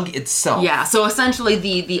mug itself. Yeah, so essentially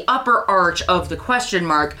the upper arch of the question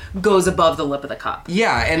mark goes above the lip of the cup.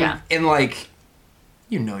 Yeah, and like,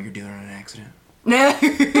 you know you're doing it on an accident.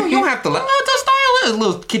 You don't have to let, it's a stylistic,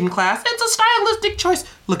 little kid in class, it's a stylistic choice.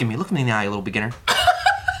 Look at me in the eye, little beginner.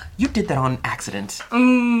 You did that on accident.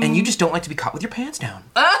 And you just don't like to be caught with your pants down.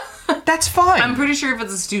 That's fine. I'm pretty sure if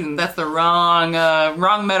it's a student, that's the wrong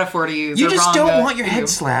metaphor to use. You just don't want your head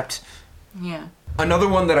slapped. Yeah. Another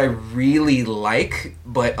one that I really like,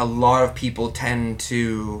 but a lot of people tend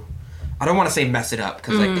to, I don't want to say mess it up,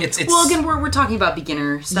 because like it's. Well, again, we're talking about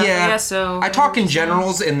beginner stuff. Yeah. So I talk in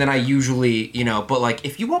generals, and then I usually, but like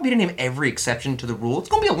if you want me to name every exception to the rule, it's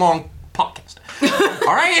gonna be a long podcast.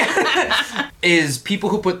 All right. Is people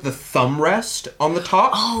who put the thumb rest on the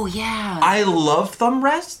top. Oh, yeah. I love thumb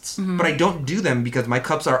rests, but I don't do them because my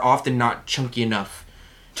cups are often not chunky enough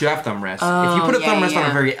to have thumb rests. If you put a thumb rest on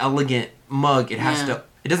a very elegant mug, it has to.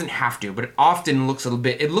 It doesn't have to, but it often looks a little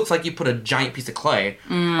bit. It looks like you put a giant piece of clay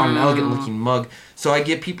on an elegant looking mug. So I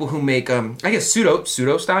get people who make, I guess pseudo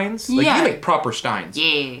steins. Like you make proper steins.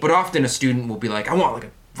 Yeah. But often a student will be like, I want like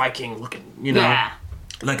a Viking looking,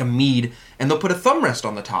 like a mead, and they'll put a thumb rest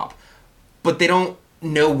on the top, but they don't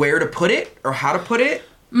know where to put it or how to put it.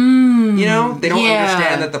 They don't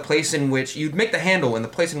understand that the place in which you'd make the handle and the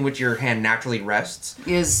place in which your hand naturally rests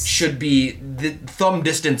should be the thumb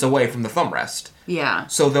distance away from the thumb rest. Yeah.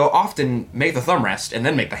 So they'll often make the thumb rest and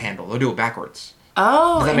then make the handle. They'll do it backwards.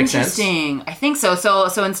 Oh, does that make sense? Interesting. I think so.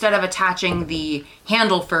 So instead of attaching the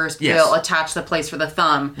handle first, they'll attach the place for the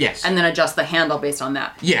thumb. Yes. And then adjust the handle based on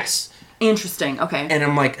that. Yes. Interesting. Okay. And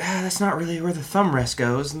I'm like, that's not really where the thumb rest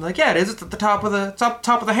goes. And they're like, yeah, it is. It's at the top of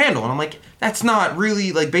the handle. And I'm like, that's not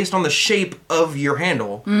really like based on the shape of your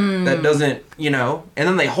handle. That doesn't, And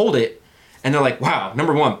then they hold it, and they're like, wow,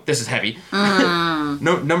 number one, this is heavy.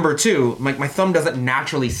 No, number two, like my thumb doesn't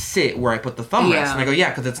naturally sit where I put the thumb rest. And I go, yeah,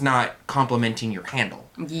 because it's not complementing your handle.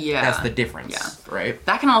 Yeah. That's the difference, right?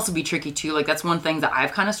 That can also be tricky too. Like that's one thing that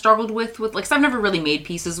I've kind of struggled with like, cause I've never really made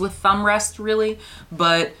pieces with thumb rest really,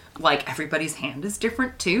 but like everybody's hand is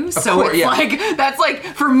different too. Like, that's like,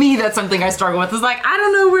 for me, that's something I struggle with. Is like, I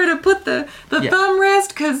don't know where to put the thumb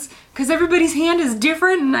rest cause everybody's hand is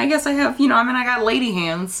different. And I guess I have, I got lady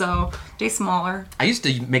hands, so they're smaller. I used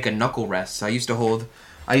to make a knuckle rest. So I used to hold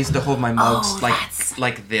my mugs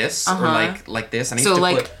like this or like this. And I used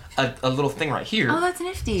to put a little thing right here. Oh, that's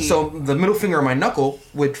nifty. So the middle finger of my knuckle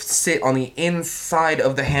would sit on the inside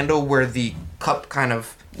of the handle where the cup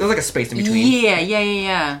there's like a space in between.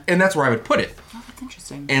 Yeah. And that's where I would put it. Oh, that's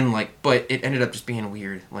interesting. And but it ended up just being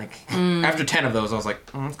weird. Like after 10 of those, I was like,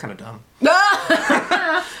 that's kind of dumb.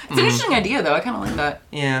 It's an interesting idea though. I kind of like that.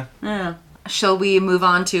 Yeah. Shall we move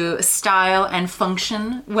on to style and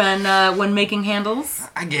function when making handles?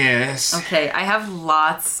 I guess. Okay, I have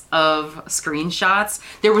lots of screenshots.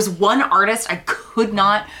 There was one artist, I could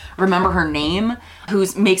not remember her name, who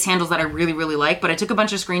makes handles that I really, really like, but I took a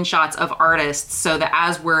bunch of screenshots of artists so that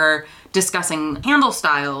as we're discussing handle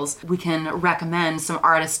styles, we can recommend some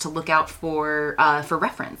artists to look out for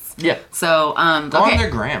reference. Yeah. So, go on their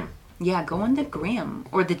gram. Yeah, go on the gram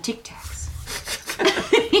or the TikToks.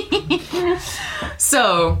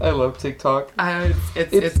 So I love TikTok.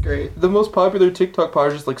 It's great. The most popular TikTok part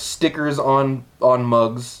is just like stickers on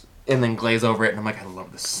mugs and then glaze over it, and I'm like, I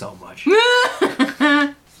love this so much.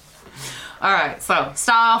 All right, so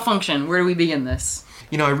style function. Where do we begin this?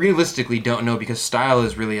 You know, I realistically don't know because style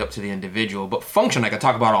is really up to the individual, but function I could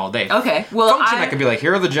talk about all day. Okay, well, function I could be like,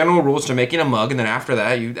 here are the general rules to making a mug, and then after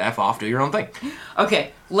that, you F off, do your own thing.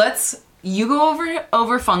 Okay, you go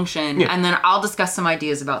over function, Yeah. and then I'll discuss some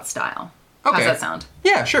ideas about style. Okay. How's that sound?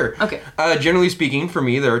 Yeah, sure. Okay. Generally speaking, for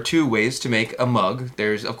me, there are two ways to make a mug.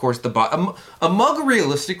 There's, of course, a mug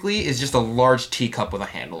realistically is just a large teacup with a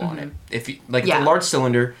handle on it. If you it's a large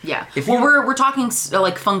cylinder. Yeah. If we're talking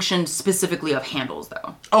like function specifically of handles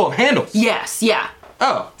though. Oh, handles. Yes. Yeah.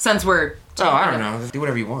 Oh. Since we're. Oh, I don't know. Do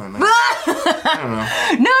whatever you want. Like, I don't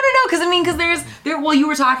know. No. Because well, you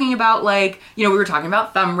were talking about like, we were talking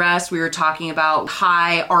about thumb rest. We were talking about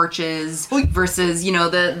high arches versus,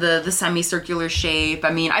 the semicircular shape.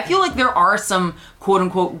 I mean, I feel like there are some quote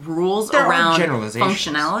unquote rules around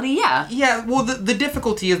functionality. Yeah. Yeah. Well, the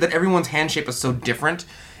difficulty is that everyone's hand shape is so different.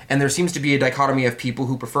 And there seems to be a dichotomy of people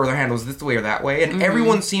who prefer their handles this way or that way. And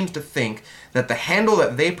everyone seems to think that the handle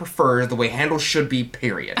that they prefer is the way handles should be,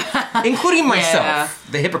 period. Including myself,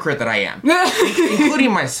 the hypocrite that I am.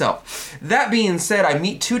 Including myself. That being said, I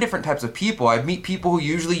meet two different types of people. I meet people who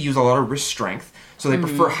usually use a lot of wrist strength. So they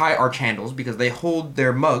prefer high arch handles because they hold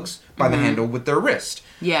their mugs by the handle with their wrist.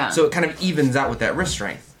 Yeah. So it kind of evens out with that wrist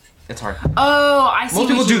strength. It's hard. Oh, I see. Most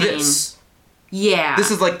people do this. Yeah.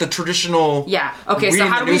 This is like the traditional. Yeah. Okay. So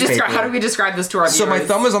how do we describe this to our viewers? So my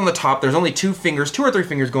thumb is on the top. There's only two or three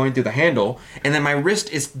fingers going through the handle, and then my wrist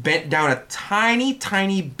is bent down a tiny,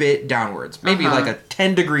 tiny bit downwards, maybe like a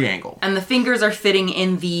 10-degree angle. And the fingers are fitting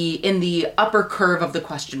in the upper curve of the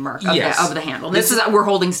question mark of, of the handle. This is we're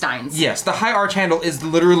holding steins. Yes, the high arch handle is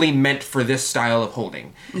literally meant for this style of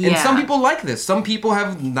holding, and some people like this. Some people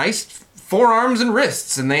have nice forearms and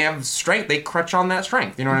wrists, and they have strength. They crutch on that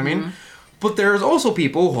strength. You know what I mean? But there's also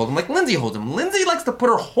people who hold them like Lindsay holds them. Lindsay likes to put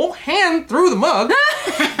her whole hand through the mug.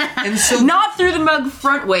 And so not through the mug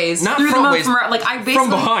front ways. Not through front the mug ways. I basically, from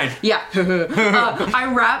behind. Yeah. I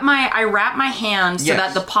wrap my hand so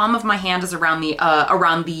that the palm of my hand is around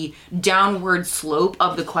the downward slope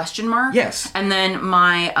of the question mark. Yes. And then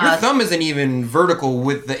my your thumb isn't even vertical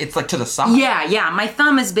it's like to the side. Yeah. My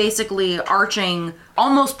thumb is basically arching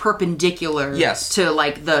almost perpendicular to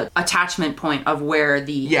like the attachment point of where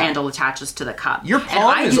the handle attaches to the cup. Your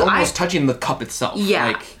palm is almost touching the cup itself. Yeah.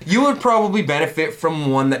 Like, you would probably benefit from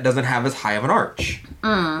one that doesn't have as high of an arch.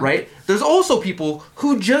 Right? There's also people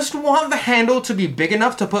who just want the handle to be big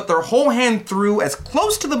enough to put their whole hand through as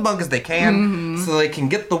close to the mug as they can so they can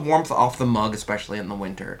get the warmth off the mug, especially in the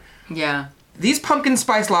winter. Yeah. These pumpkin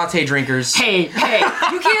spice latte drinkers. Hey, you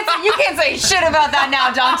can't say shit about that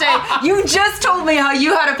now, Dante. You just told me how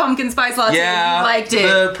you had a pumpkin spice latte and you liked it.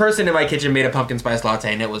 The person in my kitchen made a pumpkin spice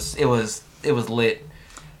latte and it was lit.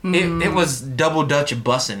 It was double Dutch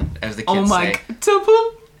bussin', as the kids say.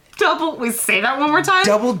 Double. We say that one more time.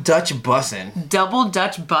 Double Dutch bussin'. Double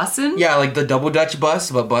Dutch bussin'? Yeah, like the double Dutch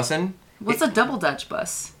bus, but bussin'. What's a double Dutch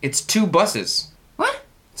bus? It's two buses. What?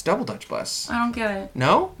 It's double Dutch bus. I don't get it.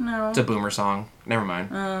 No? No. It's a boomer song. Never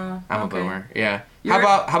mind. I'm a boomer. Yeah. You're...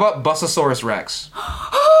 How about Busasaurus Rex?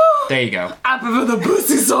 There you go. I prefer the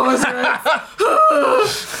Busasaurus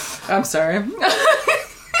Rex. I'm sorry.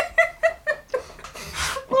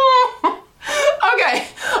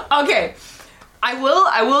 Okay.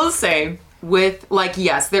 I will say with like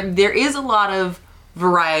yes, there is a lot of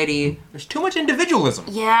variety. There's too much individualism.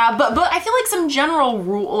 Yeah, but I feel like some general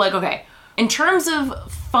rule like okay, in terms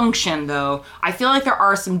of function though, I feel like there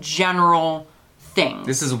are some general things.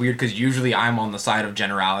 This is weird because usually I'm on the side of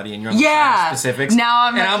generality and you're on the side of specifics. Now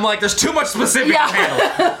I'm like, there's too much specifics to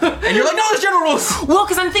handle. And you're like, no, there's general rules. Well,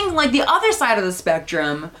 because I'm thinking like the other side of the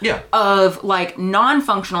spectrum of like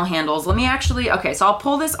non-functional handles. Let me actually so I'll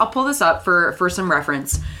pull this up for some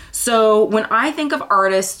reference. So when I think of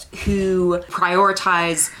artists who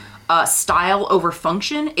prioritize style over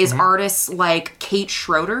function is artists like Kate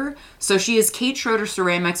Schroeder. So she is Kate Schroeder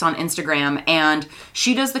Ceramics on Instagram, and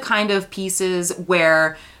she does the kind of pieces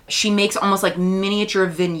where she makes almost like miniature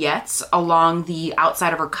vignettes along the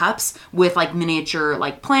outside of her cups with like miniature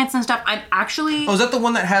like plants and stuff. I'm actually... Oh, is that the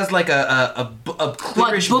one that has like a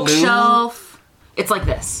clearish like bookshelf? Blue? It's like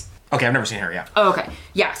this. Okay, I've never seen her, yeah. Oh, okay.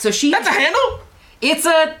 Yeah, so she... That's a handle? It's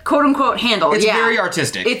a quote-unquote handle. It's very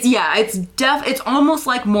artistic. It's almost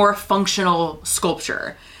like more functional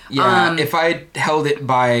sculpture. Yeah, if I held it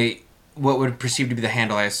by what would perceive to be the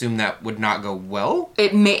handle, I assume that would not go well.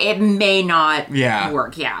 It may not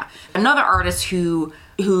work. Yeah. Another artist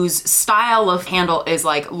whose style of handle is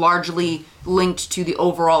like largely linked to the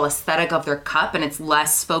overall aesthetic of their cup, and it's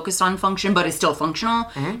less focused on function, but it's still functional,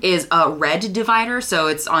 is Red Divider. So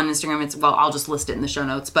it's on Instagram. I'll just list it in the show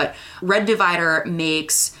notes. But Red Divider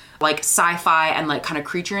makes like sci-fi and like kind of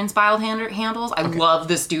creature-inspired handles. I love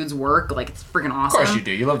this dude's work. Like, it's freaking awesome. Of course you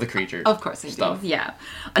do. You love the creature. Of course I do. Yeah.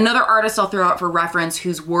 Another artist I'll throw out for reference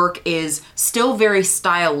whose work is still very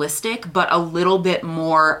stylistic, but a little bit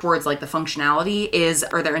more towards like the functionality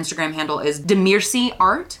or their Instagram handle is Demirci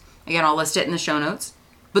Art. Again, I'll list it in the show notes.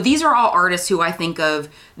 But these are all artists who I think of,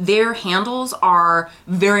 their handles are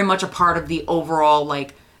very much a part of the overall,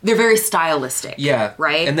 like, they're very stylistic. Yeah.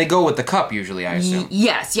 Right? And they go with the cup usually, I assume.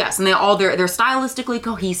 Yes. And they're stylistically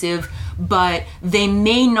cohesive, but they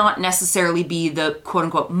may not necessarily be the quote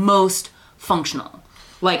unquote most functional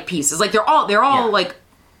like pieces. Like they're all like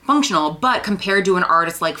functional, but compared to an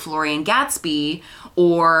artist like Florian Gatsby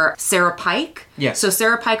or Sarah Pike. Yes. So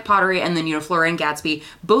Sarah Pike Pottery and then, Florian Gatsby,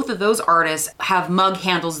 both of those artists have mug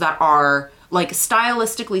handles that are like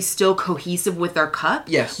stylistically still cohesive with their cup,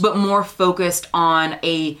 yes, but more focused on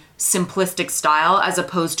a simplistic style as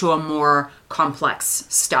opposed to a more complex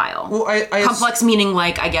style. Well, I complex meaning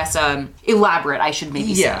like, I guess, elaborate, I should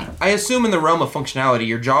maybe say. Yeah, I assume in the realm of functionality,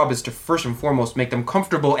 your job is to first and foremost make them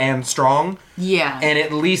comfortable and strong. Yeah. And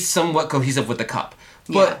at least somewhat cohesive with the cup.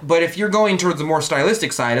 But if you're going towards the more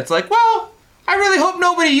stylistic side, it's like, well, I really hope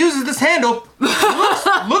nobody uses this handle.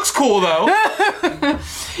 Looks cool though.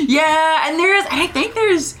 Yeah, and there has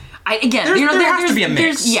to be a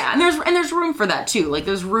mix. And there's room for that too. Like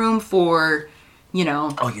there's room for,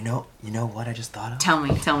 Oh, you know what I just thought of? Tell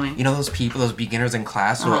me. You know those people, those beginners in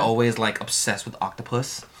class who are always like obsessed with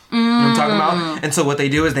octopus? You know what I'm talking about? And so what they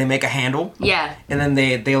do is they make a handle. Yeah. And then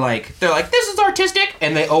they're like, this is artistic.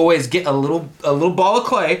 And they always get a little ball of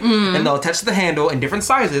clay and they'll attach to the handle in different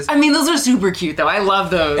sizes. I mean, those are super cute though. I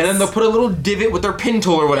love those. And then they'll put a little divot with their pin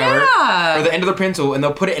tool or whatever. Yeah. Or the end of their pin tool, and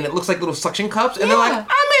they'll put it, and it looks like little suction cups. And they're like, I made an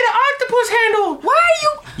octopus handle. Why are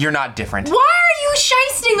you? You're not different. Why are you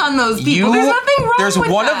shysting on those people? There's nothing wrong with that. There's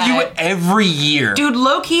one of you every year. Dude,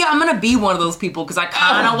 low-key, I'm gonna be one of those people because I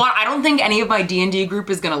kind of want. I don't think any of my D&D group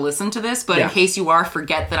is gonna listen to this, but in case you are,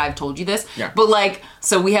 forget that I've told you this. Yeah. But like,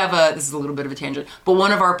 so we have this is a little bit of a tangent, but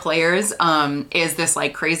one of our players is this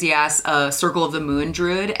like crazy ass Circle of the Moon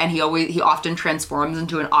druid, and he often transforms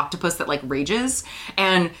into an octopus that like rages,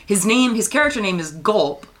 and his character name is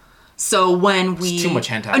Gulp. So when it's too much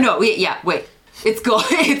hentai. Oh no, wait. It's Gulp.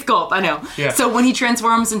 It's Gulp. I know. Yeah. So when he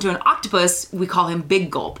transforms into an octopus, we call him Big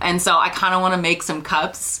Gulp. And so I kind of want to make some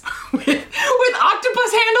cups with octopus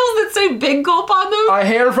handles that say Big Gulp on them. I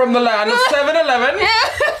hail from the land of 7-Eleven.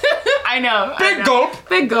 I know. Big Gulp.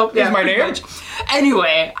 Big Gulp. Is my name.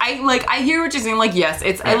 Anyway, I hear what you're saying. Like, yes,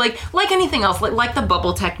 it's like anything else, like the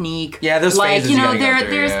bubble technique. Yeah, there's phases. But I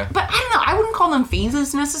don't know. I wouldn't call them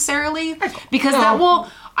phases necessarily because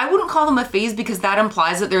I wouldn't call them a phase because that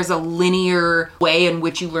implies that there's a linear way in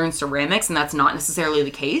which you learn ceramics, and that's not necessarily the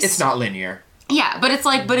case. It's not linear. Yeah, but it's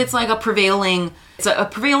like a prevailing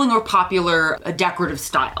or popular decorative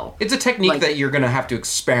style. It's a technique that you're gonna have to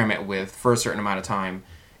experiment with for a certain amount of time,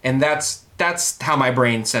 and that's how my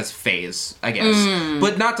brain says phase, I guess.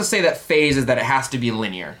 But not to say that phase is that it has to be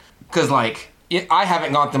linear, because like I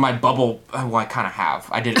haven't gone through my bubble. Well, I kind of have.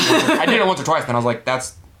 I did it once or twice, and I was like,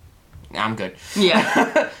 I'm good.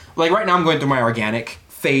 Yeah. Like right now I'm going through my organic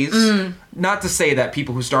phase. Not to say that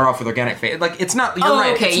people who start off with organic phase, like it's not, you're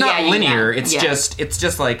right. Okay. It's not linear. It's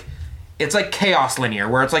just like, it's like chaos linear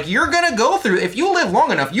where it's like, you're going to go through, if you live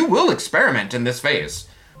long enough, you will experiment in this phase,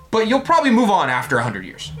 but you'll probably move on after 100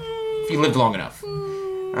 years if you lived long enough. I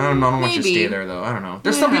don't want you to stay there though. I don't know.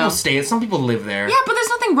 There's some people stay, some people live there. Yeah, but there's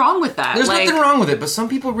nothing wrong with that. There's nothing wrong with it, but some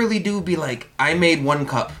people really do be like, I made one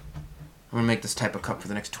cup. I'm gonna make this type of cup for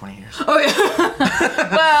the next 20 years. Oh yeah.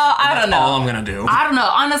 Well, I don't know. All I'm gonna do. I don't know.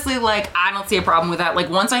 Honestly, like, I don't see a problem with that. Like,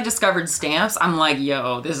 once I discovered stamps, I'm like,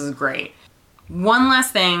 yo, this is great. One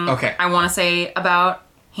last thing I want to say about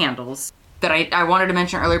handles that I wanted to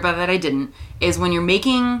mention earlier, but that I didn't, is when you're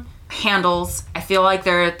making handles, I feel like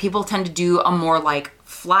people tend to do a more like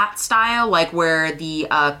flat style, like where the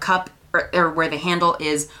cup or where the handle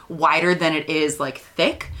is wider than it is like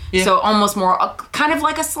thick. Yeah. So almost more kind of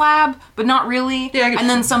like a slab, but not really. Yeah. And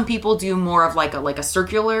then some people do more of like a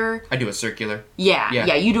circular. I do a circular.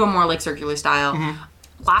 Yeah. You do a more like circular style.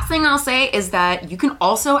 Mm-hmm. Last thing I'll say is that you can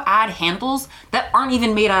also add handles that aren't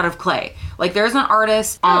even made out of clay. Like there's an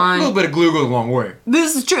artist on. A little bit of glue goes a long way.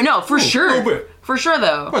 This is true. No, for sure. A little bit. For sure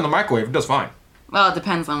though. Well, in the microwave, it does fine. Well, it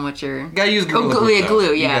depends on what you're. You gotta use Gorilla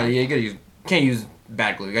Glue. Yeah. You gotta use. Can't use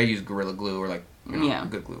bad glue. You gotta use Gorilla Glue or like Yeah.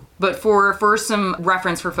 Good glue. But for some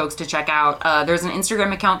reference for folks to check out, there's an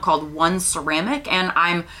Instagram account called One Ceramic, and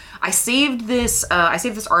I saved this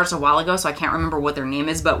artist a while ago, so I can't remember what their name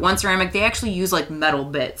is. But One Ceramic, they actually use like metal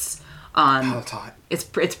bits. That's hot. It's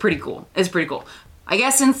pretty cool. It's pretty cool. I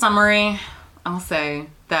guess in summary, I'll say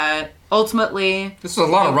that ultimately this is a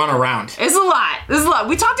lot of run around. It's a lot.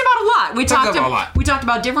 We talked about a lot. We talked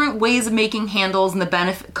about different ways of making handles and the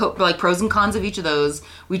benefit, like pros and cons of each of those.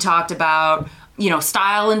 We talked about,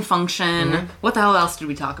 style and function. Mm-hmm. What the hell else did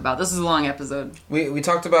we talk about? This is a long episode. We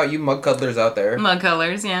talked about you mug cuddlers out there. Mug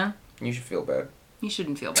cuddlers, yeah. You should feel bad. You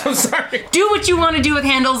shouldn't feel bad. I'm sorry. Do what you want to do with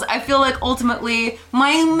handles. I feel like ultimately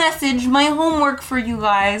my message, my homework for you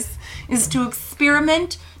guys is to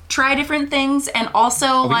experiment, try different things, and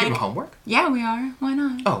also we give homework? Yeah, we are. Why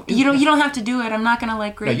not? Oh, you don't have to do it. I'm not gonna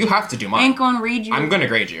grade you. No, you have to do mine. I ain't gonna grade you. I'm gonna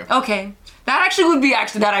grade you. Okay. That actually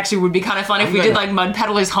would be kind of fun if we did like Mud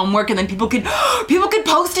Peddlers homework and then people could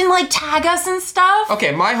post and like tag us and stuff.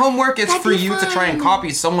 Okay, my homework is for you to try and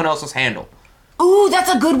copy someone else's handle. Ooh, that's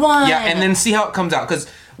a good one. Yeah, and then see how it comes out. Because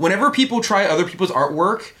whenever people try other people's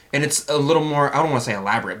artwork, and it's a little more, I don't want to say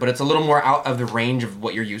elaborate, but it's a little more out of the range of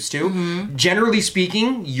what you're used to. Mm-hmm. Generally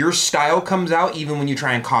speaking, your style comes out even when you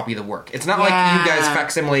try and copy the work. It's not like you guys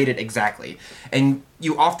facsimilate it exactly. And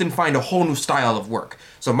you often find a whole new style of work.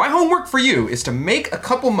 So my homework for you is to make a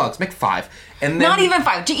couple mugs, make 5. And then, not even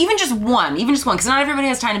 5, even just one, because not everybody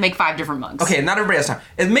has time to make 5 different mugs. Okay, not everybody has time.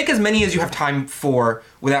 And make as many as you have time for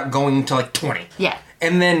without going to 20. Yeah.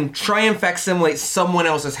 And then try and facsimilate someone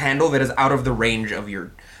else's handle that is out of the range of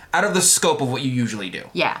out of the scope of what you usually do.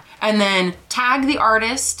 Yeah. And then tag the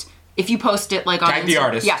artist if you post it on Tag the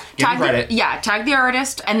artist. Yeah. Give him credit. Tag the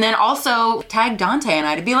artist. And then also tag Dante and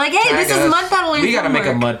I to be like, hey, this is Mud Peddlers. We gotta make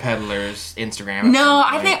a Mud Peddlers Instagram. No,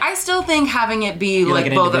 I still think having it be like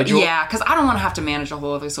an both individual? Yeah, because I don't want to have to manage a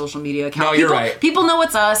whole other social media account. No, you're right. People know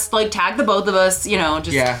it's us. Tag the both of us, just...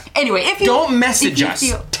 Yeah. Anyway, if you... Don't message us.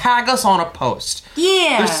 Tag us on a post.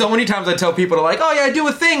 Yeah. There's so many times I tell people to oh yeah, I do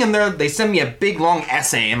a thing, and they send me a big long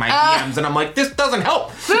essay in my DMs, and I'm like, this doesn't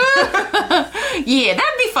help. Yeah,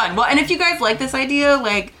 that'd be fun. Well, and if you guys like this idea,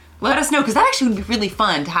 let us know, because that actually would be really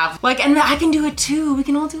fun to have, and I can do it too. We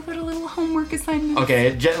can all do a little homework assignment.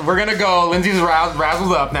 Okay, we're gonna go. Lindsay's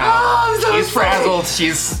razzled up now. Oh, I'm so She's frazzled.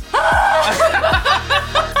 She's...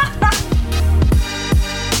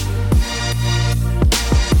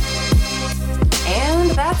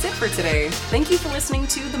 And that's it for today. Thank you for listening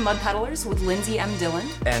to The Mud Peddlers with Lindsay M. Dillon.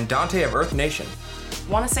 And Dante of Earth Nation.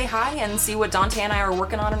 Want to say hi and see what Dante and I are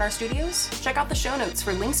working on in our studios? Check out the show notes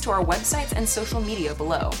for links to our websites and social media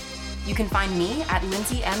below. You can find me at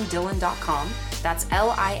lindsaymdillon.com. That's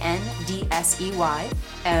LINDSEY,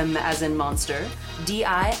 M as in monster,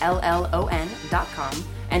 DILLON.com.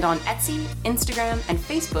 And on Etsy, Instagram, and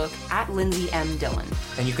Facebook at Lindsay M. Dillon.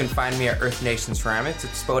 And you can find me at Earth Nation Ceramics.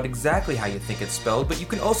 It's spelled exactly how you think it's spelled, but you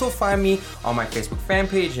can also find me on my Facebook fan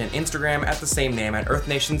page and Instagram at the same name at Earth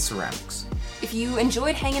Nation Ceramics. If you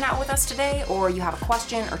enjoyed hanging out with us today, or you have a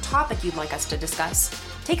question or topic you'd like us to discuss,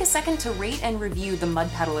 take a second to rate and review the Mud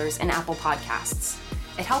Peddlers in Apple Podcasts.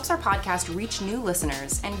 It helps our podcast reach new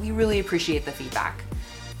listeners, and we really appreciate the feedback.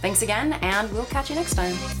 Thanks again, and we'll catch you next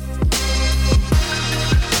time.